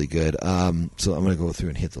was really good. So I'm going to go through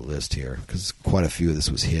and hit the list here, because quite a few of this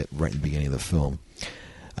was hit right in the beginning of the film.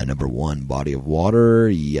 Number 1, Body of Water,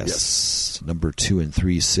 yes. Number 2 and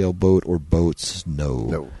 3, Sailboat or Boats,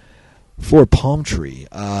 no. 4, Palm Tree,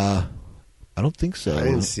 I don't think so. I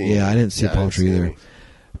didn't see Palm Tree either.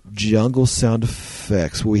 Jungle sound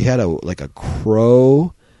effects. Well, we had a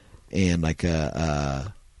crow and like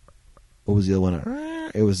a what was the other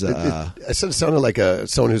one? It was it sounded like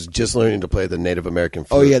someone who's just learning to play the Native American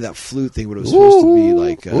flute. Oh yeah, that flute thing. But it was supposed to be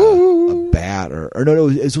like a bat or no,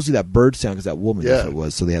 it was supposed to be that bird sound because that woman. Yeah, it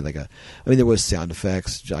was. So they had like there was sound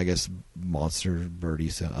effects. I guess monster birdie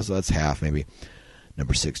sound. So that's half maybe.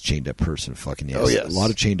 Number 6, chained up person. Fucking yes. Oh, yes. A lot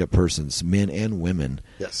of chained up persons, men and women.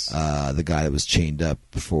 Yes. The guy that was chained up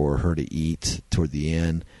for her to eat toward the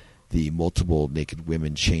end. The multiple naked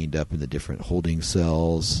women chained up in the different holding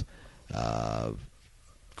cells. Of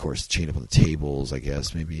course, chained up on the tables, I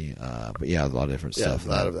guess, maybe. But yeah, a lot of different stuff.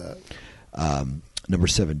 Yeah, a lot of that. Number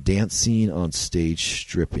 7, dance scene on stage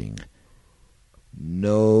stripping.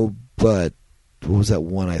 No, but what was that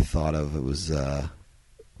one I thought of? It was...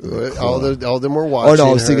 all of them were watching. Oh no,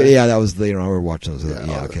 I was her. thinking. Yeah, that was later on. We were watching those.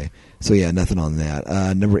 Yeah, Okay. So yeah, nothing on that.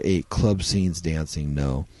 Number 8, club scenes, dancing.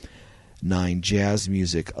 No. 9, jazz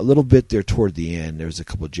music. A little bit there toward the end. There's a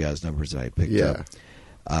couple of jazz numbers that I picked up.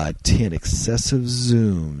 10, excessive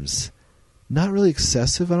zooms. Not really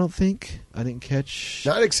excessive, I don't think. I didn't catch.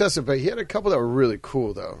 Not excessive, but he had a couple that were really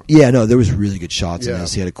cool though. Yeah, no, there was really good shots in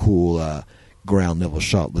this. He had a cool ground level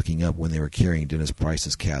shot looking up when they were carrying Dennis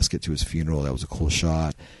Price's casket to his funeral. That was a cool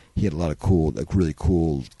shot. He had a lot of cool, like really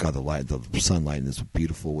cool. God, the sunlight in this was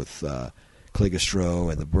beautiful with Clegastro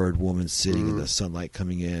and the bird woman sitting in the sunlight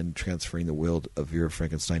coming in, transferring the will of Vera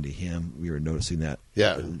Frankenstein to him. We were noticing that.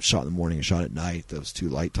 Yeah, shot in the morning and shot at night. Those 2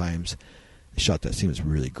 light times. The shot that scene was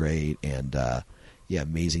really great, and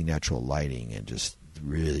amazing natural lighting and just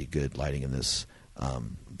really good lighting in this.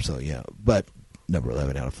 But. Number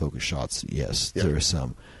 11, out of focus shots. Yes, there are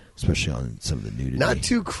some, especially on some of the nudity. Not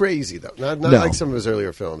too crazy though. Not like some of his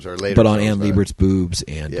earlier films or later. But on films, Ann Liebert's boobs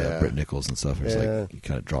and Britt Nichols and stuff, it's like you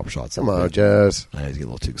kind of drop shots. Come on, Jazz. I was getting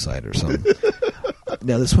a little too excited or something.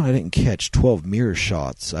 Now this one I didn't catch. 12 mirror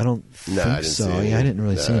shots. I don't think so. Yeah, I didn't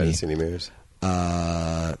really see any. I didn't see any mirrors.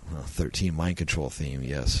 13 mind control theme.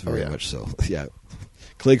 Yes, very much so. Yeah,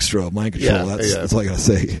 Clegastro, mind control. That's all I gotta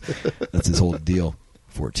say. That's his whole deal.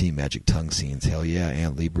 14 magic tongue scenes. Hell yeah,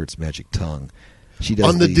 Ann Liebert's magic tongue. She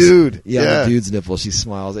does on the dude. Yeah, on the dude's nipple. She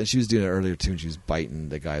smiles, and she was doing it earlier too. And she was biting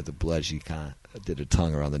the guy with the blood. She kind of did her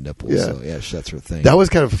tongue around the nipple. Yeah. So yeah, that's her thing. That was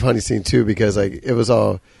kind of a funny scene too because like it was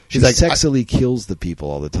all. She sexily kills the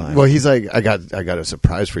people all the time. Well, he's like, I got a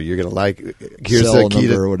surprise for you. You're gonna like. Here's Cell the key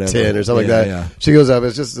to or 10 or something like that. Yeah. She goes up.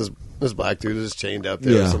 It's just this black dude is chained up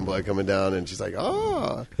there with some blood coming down, and she's like,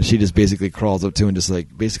 oh. She just basically crawls up to him and just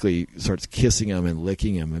like basically starts kissing him and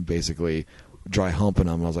licking him and basically dry humping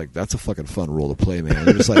him. And I was like, that's a fucking fun role to play, man.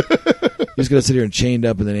 You're just like, you're just gonna sit here and chained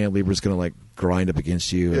up, and then Ann Lieber's gonna like grind up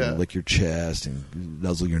against you and lick your chest and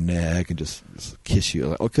nuzzle your neck and just kiss you.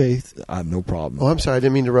 Like, okay, I have no problem. Oh, I'm sorry, I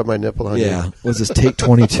didn't mean to rub my nipple on you. Yeah, was this take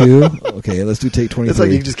 22? Okay, let's do take 23. It's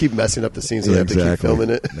like you just keep messing up the scenes, so you have to keep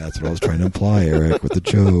filming it. That's what I was trying to imply, Eric, with the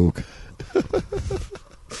joke.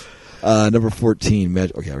 Number 14,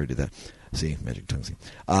 okay, I already did that. See, magic tongue scene.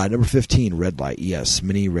 Number 15, red light. Yes,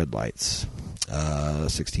 many red lights.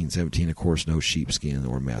 16, 17, of course, no sheepskin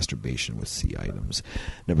or masturbation with C items.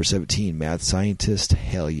 Number 17, mad scientist.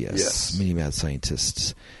 Hell yes. Many mad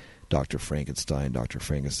scientists. Dr. Frankenstein, Dr.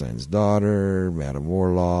 Frankenstein's daughter, Madame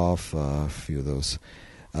Orloff, a few of those.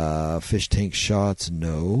 Fish tank shots.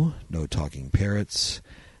 No talking parrots.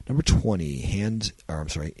 Number 20,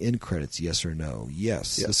 end credits, yes or no?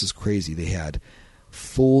 Yes. This is crazy. They had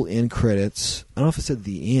full end credits. I don't know if it said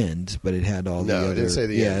the end, but it had all the other... No, it didn't say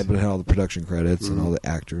the end. Yeah, but it had all the production credits and all the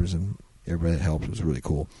actors and everybody that helped. It was really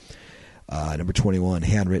cool. Number 21,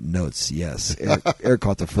 handwritten notes. Yes, Eric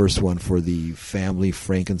caught the first one for the family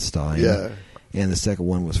Frankenstein. Yeah. And the second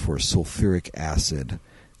one was for sulfuric acid.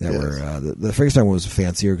 That were the Frankenstein one was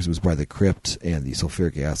fancier because it was by the crypt, and the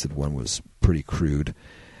sulfuric acid one was pretty crude.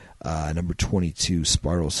 Number 22,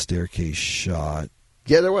 spiral staircase shot.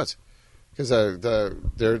 Yeah, there was. Because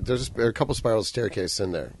there's a couple spiral staircases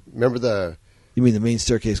in there. Remember the... You mean the main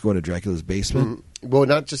staircase going to Dracula's basement? Well,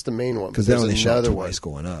 not just the main one. Because that one they shot twice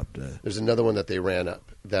going up. There's another one that they ran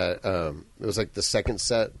up. That it was like the second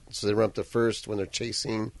set. So they ran up the first when they're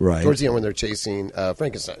chasing... Right. Towards the end when they're chasing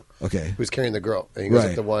Frankenstein. Okay. Who's carrying the girl. And he goes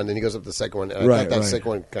up the one, then he goes up the second one. And I thought that second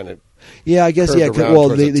one kind of... Yeah, I guess, curved around well,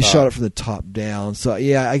 towards they the shot top. it from the top down. So,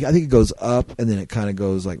 yeah, I think it goes up, and then it kind of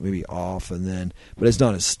goes, like, maybe off, and then... But it's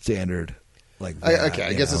not a standard... Like that,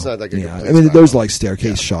 I guess it's not like a complete I mean, spiral. there's like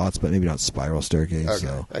staircase shots, but maybe not spiral staircase. Okay,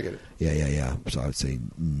 so I get it. Yeah. So I would say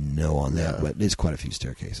no on that, but there's quite a few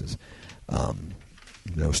staircases.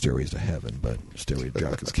 No stairways to heaven, but stairway to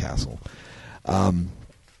Dracula's castle.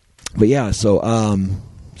 But yeah, so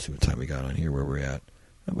let's see what time we got on here. Where we're at,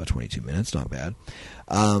 about 22 minutes, not bad.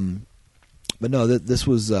 But no, this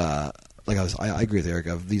was I agree with Eric.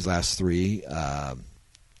 Of these last three.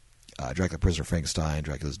 Dracula, Prisoner, Frankenstein,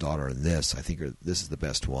 Dracula's Daughter, and this, I think this is the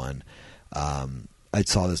best one. I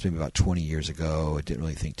saw this maybe about 20 years ago. I didn't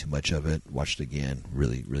really think too much of it. Watched it again.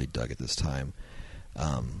 Really, really dug it this time.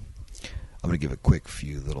 I'm going to give a quick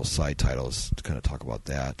few little side titles to kind of talk about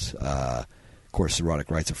that. Of course, Erotic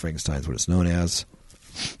Rites of Frankenstein is what it's known as.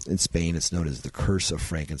 In Spain, it's known as The Curse of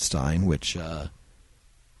Frankenstein, which... I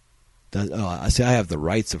have The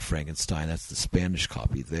Rites of Frankenstein. That's the Spanish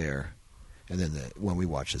copy there. And then the one we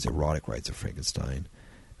watched is Erotic Rites of Frankenstein.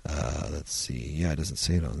 Let's see. Yeah, it doesn't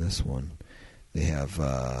say it on this one. They have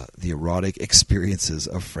The Erotic Experiences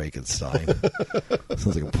of Frankenstein.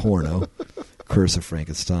 Sounds like a porno. Curse of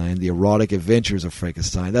Frankenstein. The Erotic Adventures of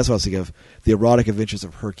Frankenstein. That's what I was thinking of. The Erotic Adventures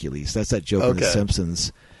of Hercules. That's that joke in The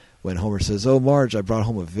Simpsons when Homer says, "Oh, Marge, I brought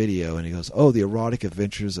home a video." And he goes, "Oh, The Erotic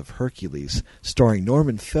Adventures of Hercules, starring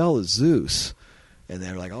Norman Fell as Zeus." And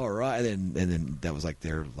they're like, "All right." And then that was like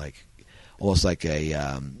their like... Almost like a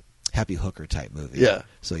Happy Hooker type movie. Yeah.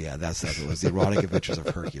 So yeah, that's what it was. The Erotic Adventures of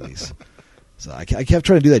Hercules. So I kept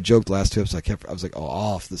trying to do that joke the last two episodes. I was like,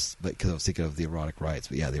 off this, because I was thinking of the Erotic Rites.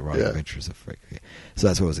 But yeah, the Erotic Adventures of Frankenstein. So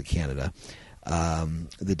that's what it was in Canada.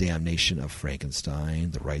 The Damnation of Frankenstein.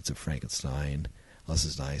 The Rites of Frankenstein. Oh, this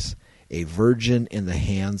is nice. A Virgin in the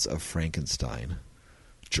Hands of Frankenstein.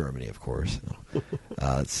 Germany, of course.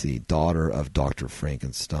 Let's see. Daughter of Dr.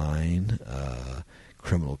 Frankenstein.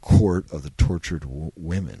 Criminal Court of the Tortured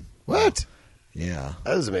Women. What? Yeah.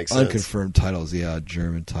 That doesn't make sense. Unconfirmed titles. Yeah,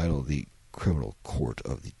 German title. The Criminal Court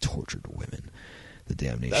of the Tortured Women. The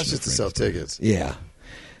Damnation. That's just to sell tickets. Yeah.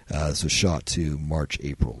 This was shot to March,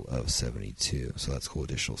 April of 72. So that's cool.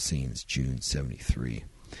 Additional scenes, June 73.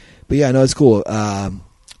 But yeah, no, it's cool.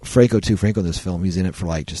 Franco, too. Franco in this film, he's in it for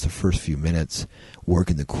like just the first few minutes,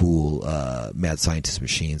 working the cool mad scientist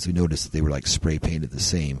machines. We noticed that they were like spray painted the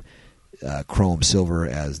same chrome silver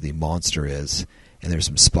as the monster is, and there's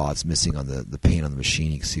some spots missing on the paint on the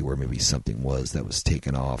machine. You can see where maybe something was that was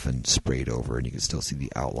taken off and sprayed over, and you can still see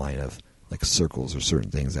the outline of like circles or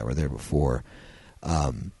certain things that were there before.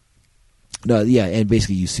 No, yeah, and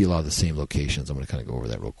basically you see a lot of the same locations. I'm going to kind of go over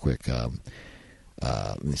that real quick.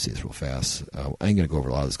 Let me say this real fast. I ain't going to go over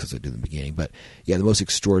a lot of this because I did in the beginning, but yeah, the most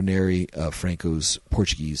extraordinary of Franco's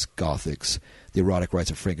Portuguese Gothics, The Erotic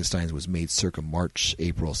Rites of Frankenstein, was made circa March,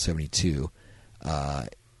 April 72.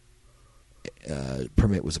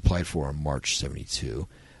 Permit was applied for on March 72.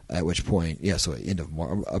 At which point, so end of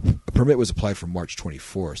March, a permit was applied for March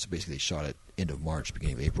 24. So basically, they shot it end of March,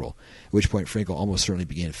 beginning of April. At which point, Franco almost certainly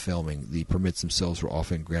began filming. The permits themselves were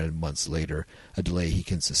often granted months later, a delay he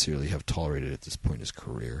can sincerely have tolerated at this point in his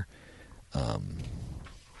career. I'll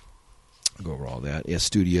go over all that. Yeah,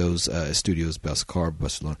 studios, Bascar,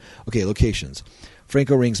 Barcelona. Okay, locations.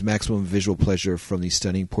 Franco wrings maximum visual pleasure from the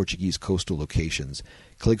stunning Portuguese coastal locations.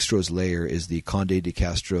 Caligostro's lair is the Conde de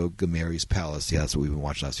Castro Gameri's palace. Yeah, that's what we've been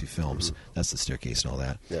watching last few films. Mm-hmm. That's the staircase and all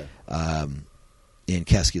that. Yeah. In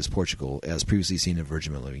Casquias, Portugal, as previously seen in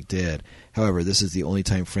Virgin and Living Dead. However, this is the only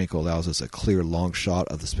time Franco allows us a clear long shot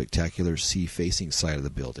of the spectacular sea-facing side of the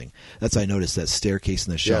building. That's I noticed that staircase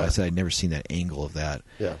in the shot. Yeah. I said I'd never seen that angle of that.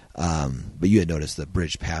 Yeah. But you had noticed the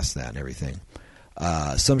bridge past that and everything.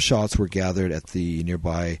 Some shots were gathered at the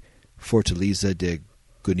nearby Fortaleza de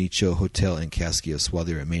Gonicho Hotel in Casquias, while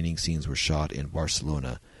the remaining scenes were shot in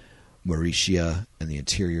Barcelona. Mauritia, and the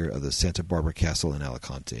interior of the Santa Barbara Castle in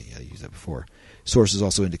Alicante. Yeah, I used that before. Sources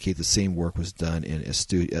also indicate the same work was done in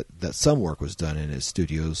that some work was done in his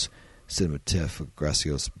studios Cinematef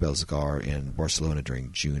Gracios Belzgar in Barcelona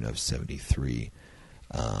during June of '73.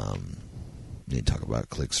 They talk about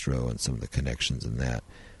Clickstro and some of the connections in that,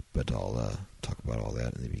 but I'll talk about all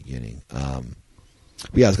that in the beginning.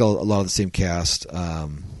 But yeah, it's got a lot of the same cast. I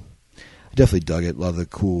definitely dug it. A lot of the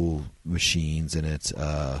cool machines in it.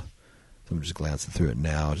 I'm just glancing through it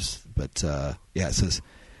now. Yeah, it says,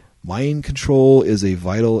 mind control is a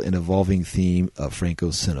vital and evolving theme of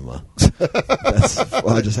Franco's cinema.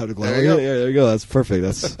 I just have to glance. There you go. That's perfect.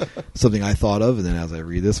 That's something I thought of, and then as I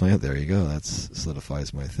read this, there you go. That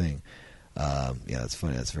solidifies my thing. Yeah, that's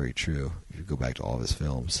funny. That's very true. If you go back to all of his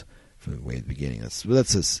films from the way at the beginning,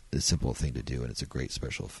 that's a simple thing to do, and it's a great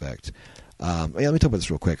special effect. Yeah, let me talk about this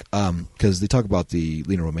real quick because they talk about the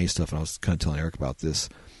Lina Romay stuff, and I was kind of telling Eric about this.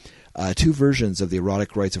 Two versions of the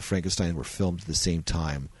Erotic Rites of Frankenstein were filmed at the same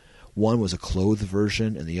time. One was a clothed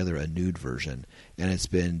version and the other a nude version. And it's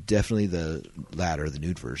been definitely the latter, the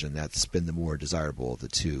nude version, that's been the more desirable of the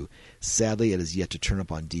two. Sadly, it is yet to turn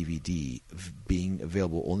up on DVD, being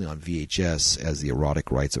available only on VHS as the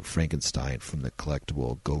Erotic Rites of Frankenstein from the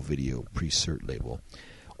collectible Go Video pre-cert label,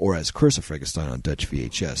 or as Curse of Frankenstein on Dutch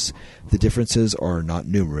VHS. The differences are not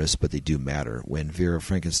numerous, but they do matter. When Vera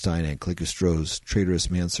Frankenstein and Clickestro's traitorous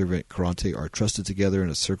manservant Caronte are trusted together in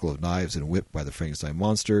a circle of knives and whipped by the Frankenstein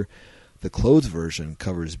monster, the clothed version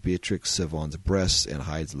covers Beatrix Sevon's breasts and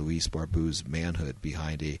hides Louise Barbou's manhood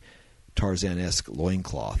behind a Tarzan-esque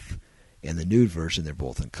loincloth. And the nude version, they're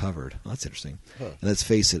both uncovered. Oh, that's interesting. Huh. And let's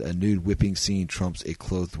face it, a nude whipping scene trumps a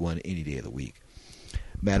clothed one any day of the week.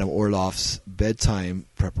 Madame Orloff's bedtime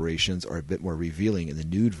preparations are a bit more revealing in the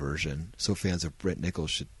nude version, so fans of Brett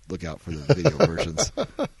Nichols should look out for the video versions.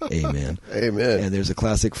 Amen. Amen. And there's a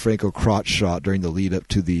classic Franco crotch shot during the lead up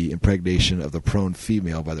to the impregnation of the prone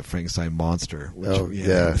female by the Frankenstein monster. Which,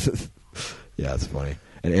 yeah. Yeah, it's funny.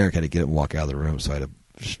 And Eric had to get up and walk out of the room, so I had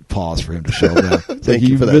to pause for him to show that. Thank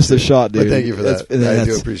you for that. You missed the shot, dude. But thank you for that. I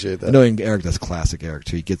do appreciate that. Knowing Eric, that's classic Eric,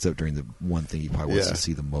 too. He gets up during the one thing he probably wants to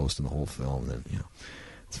see the most in the whole film, and then,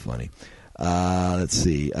 it's funny. Let's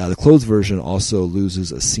see. The closed version also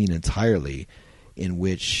loses a scene entirely in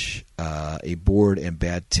which a bored and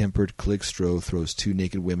bad-tempered Clickstro throws two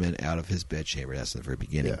naked women out of his bedchamber. That's in the very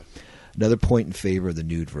beginning. Yeah. Another point in favor of the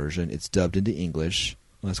nude version, it's dubbed into English.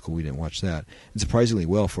 Well, that's cool. We didn't watch that. And surprisingly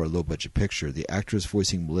well for a low-budget picture. The actress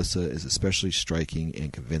voicing Melissa is especially striking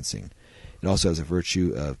and convincing. It also has a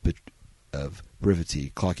virtue of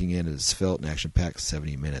brevity, clocking in as felt and action-packed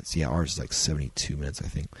 70 minutes. Yeah, ours is like 72 minutes, I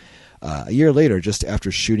think. A year later, just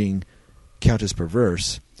after shooting Countess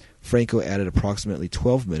Perverse, Franco added approximately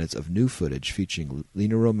 12 minutes of new footage featuring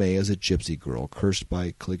Lina Romay as a gypsy girl cursed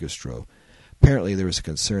by Clickestro. Apparently, there was a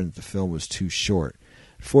concern that the film was too short.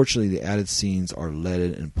 Fortunately, the added scenes are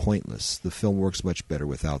leaden and pointless. The film works much better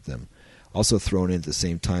without them. Also thrown in at the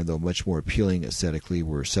same time, though much more appealing aesthetically,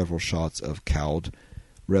 were several shots of cowled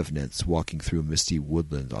revenants walking through misty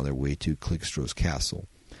woodland on their way to Clickstro's castle.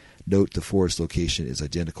 Note the forest location is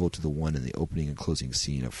identical to the one in the opening and closing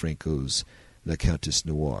scene of Franco's La Countess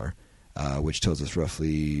Noire, which tells us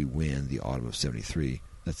roughly when the autumn of '73.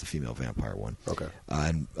 That's the female vampire one. Okay.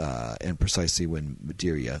 And precisely when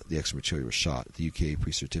Madeira, the extra material, was shot. The UK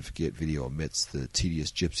pre-certificate video omits the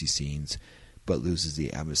tedious gypsy scenes, but loses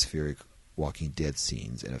the atmospheric Walking Dead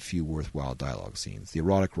scenes and a few worthwhile dialogue scenes. The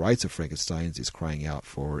Erotic Rites of Frankenstein is crying out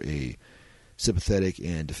for a sympathetic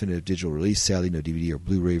and definitive digital release. Sadly, no DVD or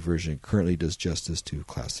Blu-ray version currently does justice to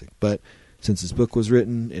classic. But since this book was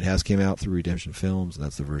written, it has came out through Redemption Films, and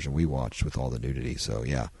that's the version we watched with all the nudity. So,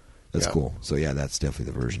 yeah, that's cool. So, yeah, that's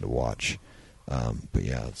definitely the version to watch. But,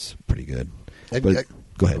 yeah, it's pretty good.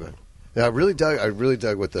 Go ahead. Yeah, I really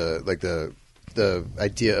dug with the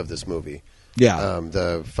idea of this movie. Yeah.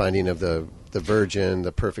 The finding of the virgin,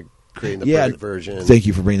 creating the perfect version. Thank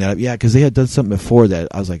you for bringing that up. Yeah, because they had done something before that.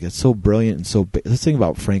 I was like, it's so brilliant and so... The thing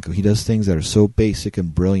about Franco, he does things that are so basic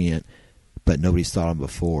and brilliant, but nobody's thought of them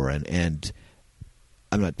before. And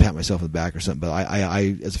I'm not patting myself on the back or something, but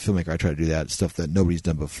I as a filmmaker, I try to do that stuff that nobody's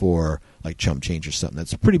done before, like chump change or something.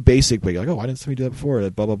 That's pretty basic, but you're like, oh, why didn't somebody do that before?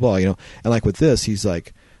 Blah, blah, blah, And like with this, he's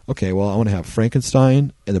like, okay, well, I want to have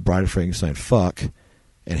Frankenstein and the Bride of Frankenstein fuck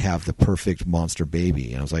and have the perfect monster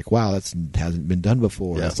baby. And I was like, wow, that hasn't been done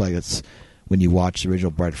before. Yeah. It's when you watch the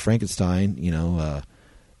original Bride of Frankenstein,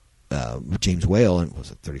 James Whale, and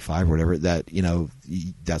was it 35 or whatever, that,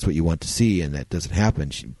 that's what you want to see, and that doesn't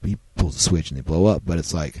happen. He pulls a switch and they blow up, but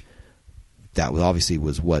it's like, that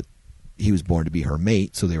was what he was born to be her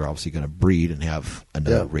mate, so they were obviously going to breed and have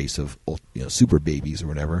another race of, super babies or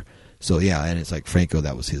whatever. So yeah, and it's like Franco,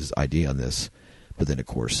 that was his idea on this, but then of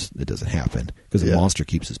course it doesn't happen because the monster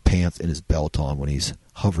keeps his pants and his belt on when he's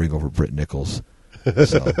hovering over Britt Nichols.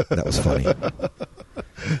 So that was funny.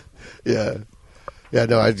 Yeah. Yeah,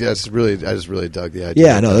 no, I just really dug the idea.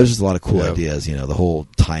 Yeah, no, there's just a lot of cool ideas. You know, the whole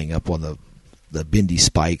tying up on the bendy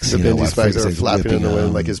spikes. The bendy spikes that are Frankenstein's flapping in the wind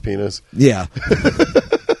them. like his penis. Yeah.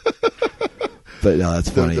 But no, that's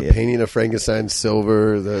funny. The painting of Frankenstein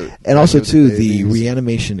silver. And also, too, the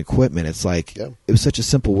reanimation equipment. It's like, Yeah. it was such a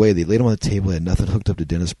simple way. They laid him on the table, had nothing hooked up to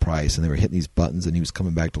Dennis Price, and they were hitting these buttons, and he was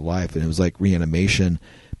coming back to life. And it was like reanimation,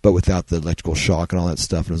 but without the electrical shock and all that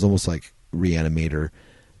stuff. And it was almost like Reanimator,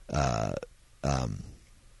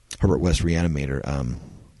 Herbert West Reanimator,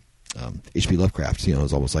 H.P. Lovecraft. You know, it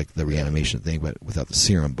was almost like the reanimation thing, but without the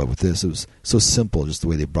serum. But with this, it was so simple, just the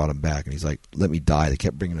way they brought him back. And he's like, "Let me die." They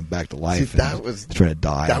kept bringing him back to life. See, that was trying to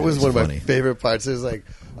die. That was one of my favorite parts. It was like,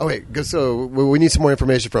 oh wait, so we need some more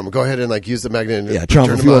information from him. Go ahead and like use the magnet. And try him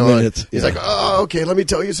for a few on. minutes. He's like, oh, okay, let me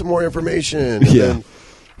tell you some more information. And Yeah.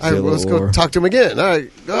 then, let's go talk to him again. All right.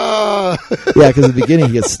 Yeah, because at the beginning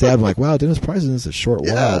he gets stabbed. I'm like, wow, Dennis Price is in this a short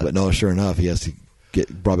while. But no, sure enough, he has to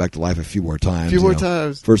get brought back to life a few more times.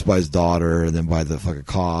 Times. First by his daughter, and then by the fucking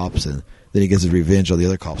cops, and then he gets his revenge. All the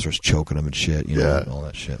other cops starts choking him and shit, you know, and all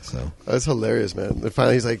that shit. So that's hilarious, man. And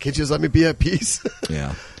finally, he's like, "Can't you just let me be at peace?"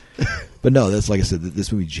 Yeah. But no, that's like I said.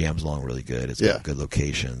 This movie jams along really good. It's got good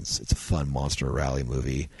locations. It's a fun monster rally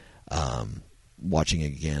movie. Watching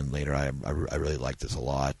it again later, I really like this a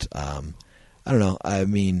lot. I don't know. I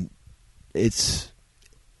mean, it's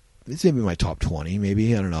maybe my top 20,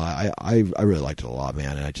 maybe. I don't know. I really liked it a lot,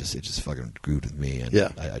 man, and it just fucking grew with me,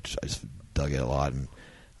 and I just dug it a lot, and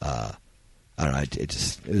I don't know.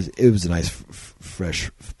 It was a nice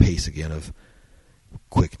fresh pace again of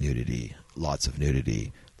quick nudity, lots of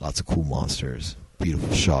cool monsters,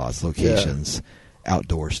 beautiful shots, locations,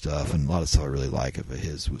 outdoor stuff, and a lot of stuff I really like of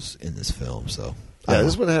his was in this film. So. Yeah,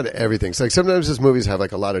 this one had everything. So, like, sometimes his movies have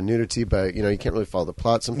like a lot of nudity, but you know you can't really follow the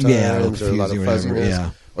plot sometimes, or a lot of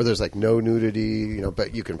fuzziness, or there's like no nudity, you know,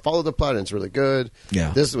 but you can follow the plot and it's really good.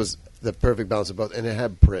 Yeah, this was the perfect balance of both, and it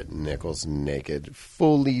had Britt Nichols naked,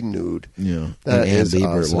 fully nude. Yeah, that and is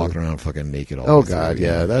Lieber awesome. Walking around fucking naked all Oh the time. God,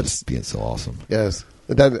 yeah, that's just being so awesome. Yes,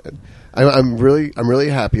 I'm really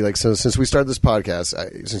happy. Like, so since we started this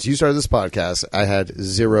podcast, since you started this podcast, I had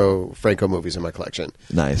 0 Franco movies in my collection.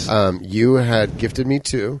 Nice. You had gifted me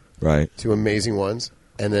 2. Right. 2 amazing ones.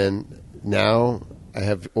 And then now I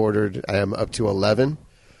am up to 11.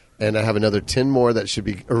 And I have another 10 more that should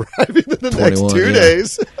be arriving in the next 2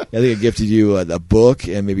 days. I think I gifted you a book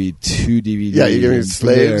and maybe 2 DVDs. Yeah, you gave me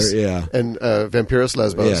Slaves and Vampiros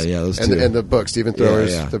Lesbos. Yeah, those 2. And the book, Stephen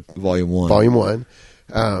Thrower's the Volume 1. Volume 1.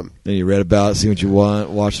 Then you read about it, see what you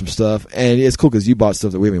want, watch some stuff, and it's cool because you bought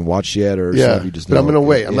stuff that we haven't watched yet, or stuff you just know. But I'm going to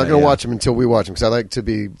wait. I'm not going to watch them until we watch them because I like to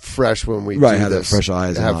be fresh when we do have this. fresh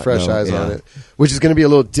eyes, have fresh eyes on it, which is going to be a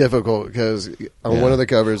little difficult because on one of the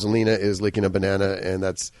covers, Lena is licking a banana, and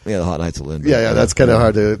that's the Hot Nights of Linda. Yeah, that's kind of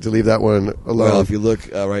hard to leave that one alone. Well, if you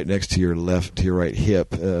look right next to your right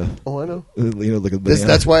hip, oh, I know. Look at the banana.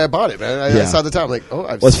 That's why I bought it, man. I saw the top. I'm like,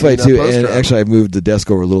 I've seen funny that too. And actually, I moved the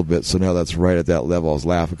desk over a little bit, so now that's right at that level. I was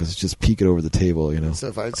laughing because it's just peeking over the table, you know. So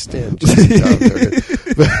if I stand just down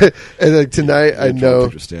there, and like tonight, I know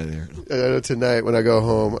tonight when I go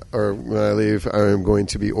home or when I leave, I'm going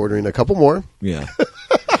to be ordering a couple more. Yeah.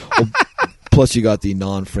 Plus, you got the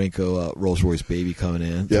non-Franco Rolls Royce baby coming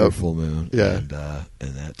in through full moon, and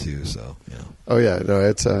that too. So yeah. Oh yeah, no,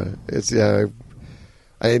 it's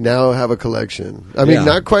I now have a collection. I mean,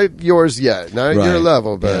 not quite yours yet, not at your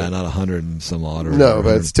level, but not 100 and some odd. No,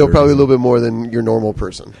 but it's still probably a little bit more than your normal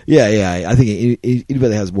person. Yeah. I think anybody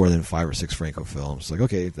that has more than 5 or 6 Franco films, like,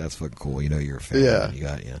 okay, that's fucking cool. You know, you're a fan. Yeah, you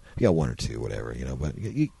got 1 or 2, whatever. You know, but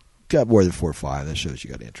you got more than 4 or 5. That shows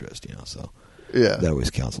you got interest. You know, so that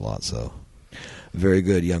always counts a lot. So very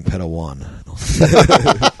good, young Padawan.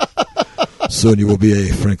 Soon you will be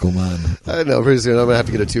a Franco man. I know. Pretty soon I'm going to have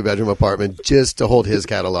to get a 2-bedroom apartment just to hold his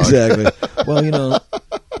catalog. Exactly. Well, you know,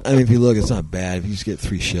 I mean, if you look, it's not bad. If you just get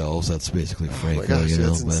 3 shelves, that's basically Franco. Oh my gosh, you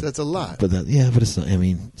know, that's a lot. But but it's not. I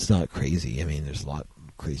mean, it's not crazy. I mean, there's a lot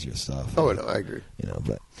crazier stuff. Oh no, I agree. You know,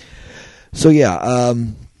 but so yeah.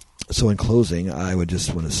 So in closing, I would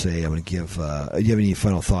just want to say I'm going to give. Do you have any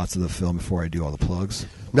final thoughts of the film before I do all the plugs?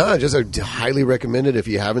 No, just highly recommend it. If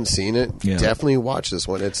you haven't seen it, definitely watch this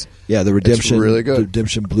one. It's the Redemption. It's really good. The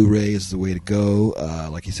Redemption Blu-ray is the way to go.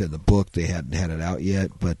 Like you said in the book, they hadn't had it out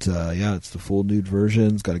yet, but it's the full nude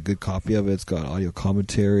version. It's got a good copy of it. It's got audio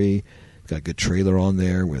commentary. It's got a good trailer on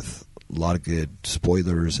there with a lot of good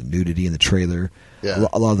spoilers and nudity in the trailer. Yeah.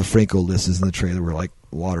 A lot of the Franco lists in the trailer were like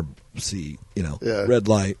water, sea, red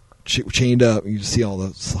light. chained up. You see all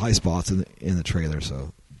the high spots in the trailer,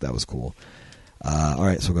 so that was cool. All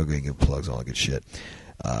right, so we'll go ahead and give plugs, all that good shit.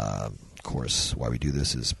 Of course, why we do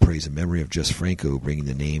this is praise and memory of Jess Franco, bringing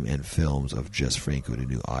the name and films of Jess Franco to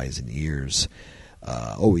new eyes and ears.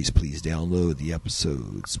 Always please download the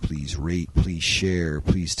episodes. Please rate, please share,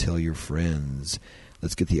 please tell your friends.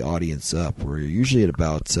 Let's get the audience up. We're usually at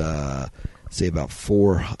about, doing about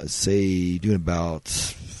 50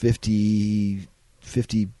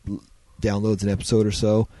 downloads an episode or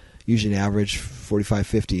so. Usually an average 45,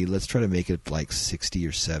 50. Let's try to make it like 60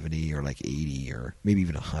 or 70 or like 80 or maybe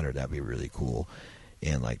even 100. That'd be really cool.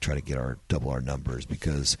 And like try to get double our numbers,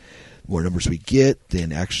 because the more numbers we get,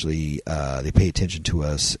 then actually they pay attention to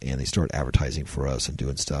us and they start advertising for us and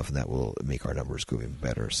doing stuff, and that will make our numbers go even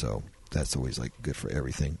better. So that's always like good for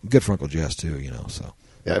everything. Good for Uncle Jess too, So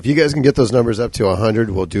yeah, if you guys can get those numbers up to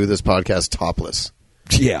 100, we'll do this podcast topless.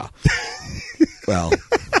 Yeah. Well,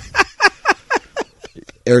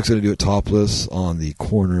 Eric's going to do it topless on the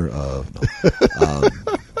corner of.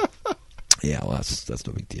 Yeah, well, that's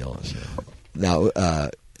no big deal. So. Now,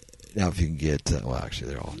 if you can get, well, actually,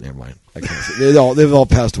 they're all. Never mind. I can't say, they've all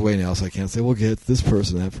passed away now, so I can't say we'll get this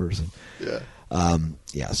person, that person. Yeah.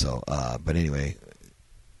 Yeah. So, but anyway,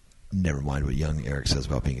 never mind what young Eric says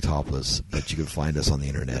about being topless. But you can find us on the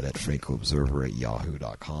internet at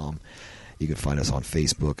FrancoObserver@yahoo.com. You can find us on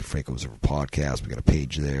Facebook at Franco Observer Podcast. We got a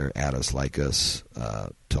page there. Add us, like us,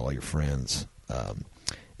 tell all your friends, and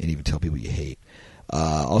even tell people you hate.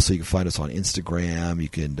 Also, you can find us on Instagram. You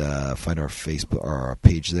can find our Facebook, our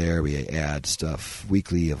page there. We add stuff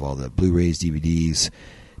weekly of all the Blu-rays, DVDs,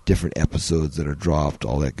 different episodes that are dropped,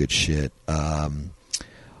 all that good shit.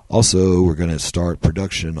 Also, we're going to start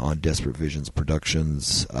production on Desperate Visions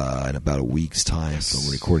Productions in about a week's time. So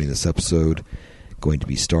we're recording this episode. Going to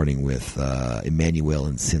be starting with Emmanuel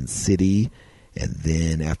in Sin City. And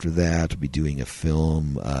then after that, we'll be doing a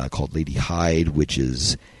film called Lady Hyde, which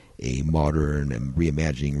is a modern and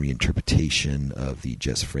reimagining, reinterpretation of the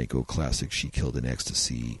Jess Franco classic She Killed in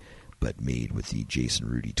Ecstasy, but made with the Jason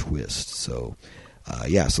Rudy twist. So,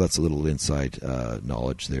 so that's a little inside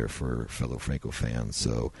knowledge there for fellow Franco fans.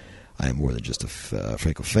 So I am more than just a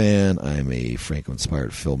Franco fan. I am a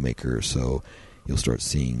Franco-inspired filmmaker, so you'll start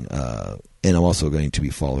seeing... and I'm also going to be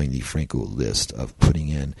following the Franco list of putting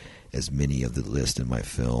in as many of the list in my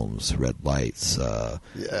films, red lights,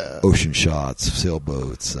 ocean shots,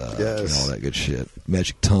 sailboats, all that good shit,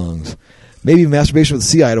 magic tongues, maybe masturbation with a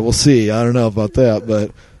sea idol. We'll see. I don't know about that, but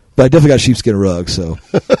I definitely got sheepskin rug. So,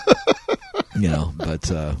 yeah.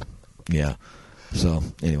 So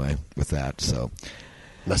anyway, with that, so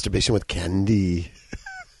masturbation with candy.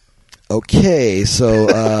 Okay, so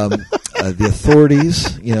the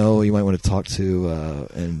authorities, you might want to talk to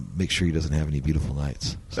and make sure he doesn't have any beautiful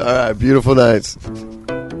nights. So. All right, beautiful nights.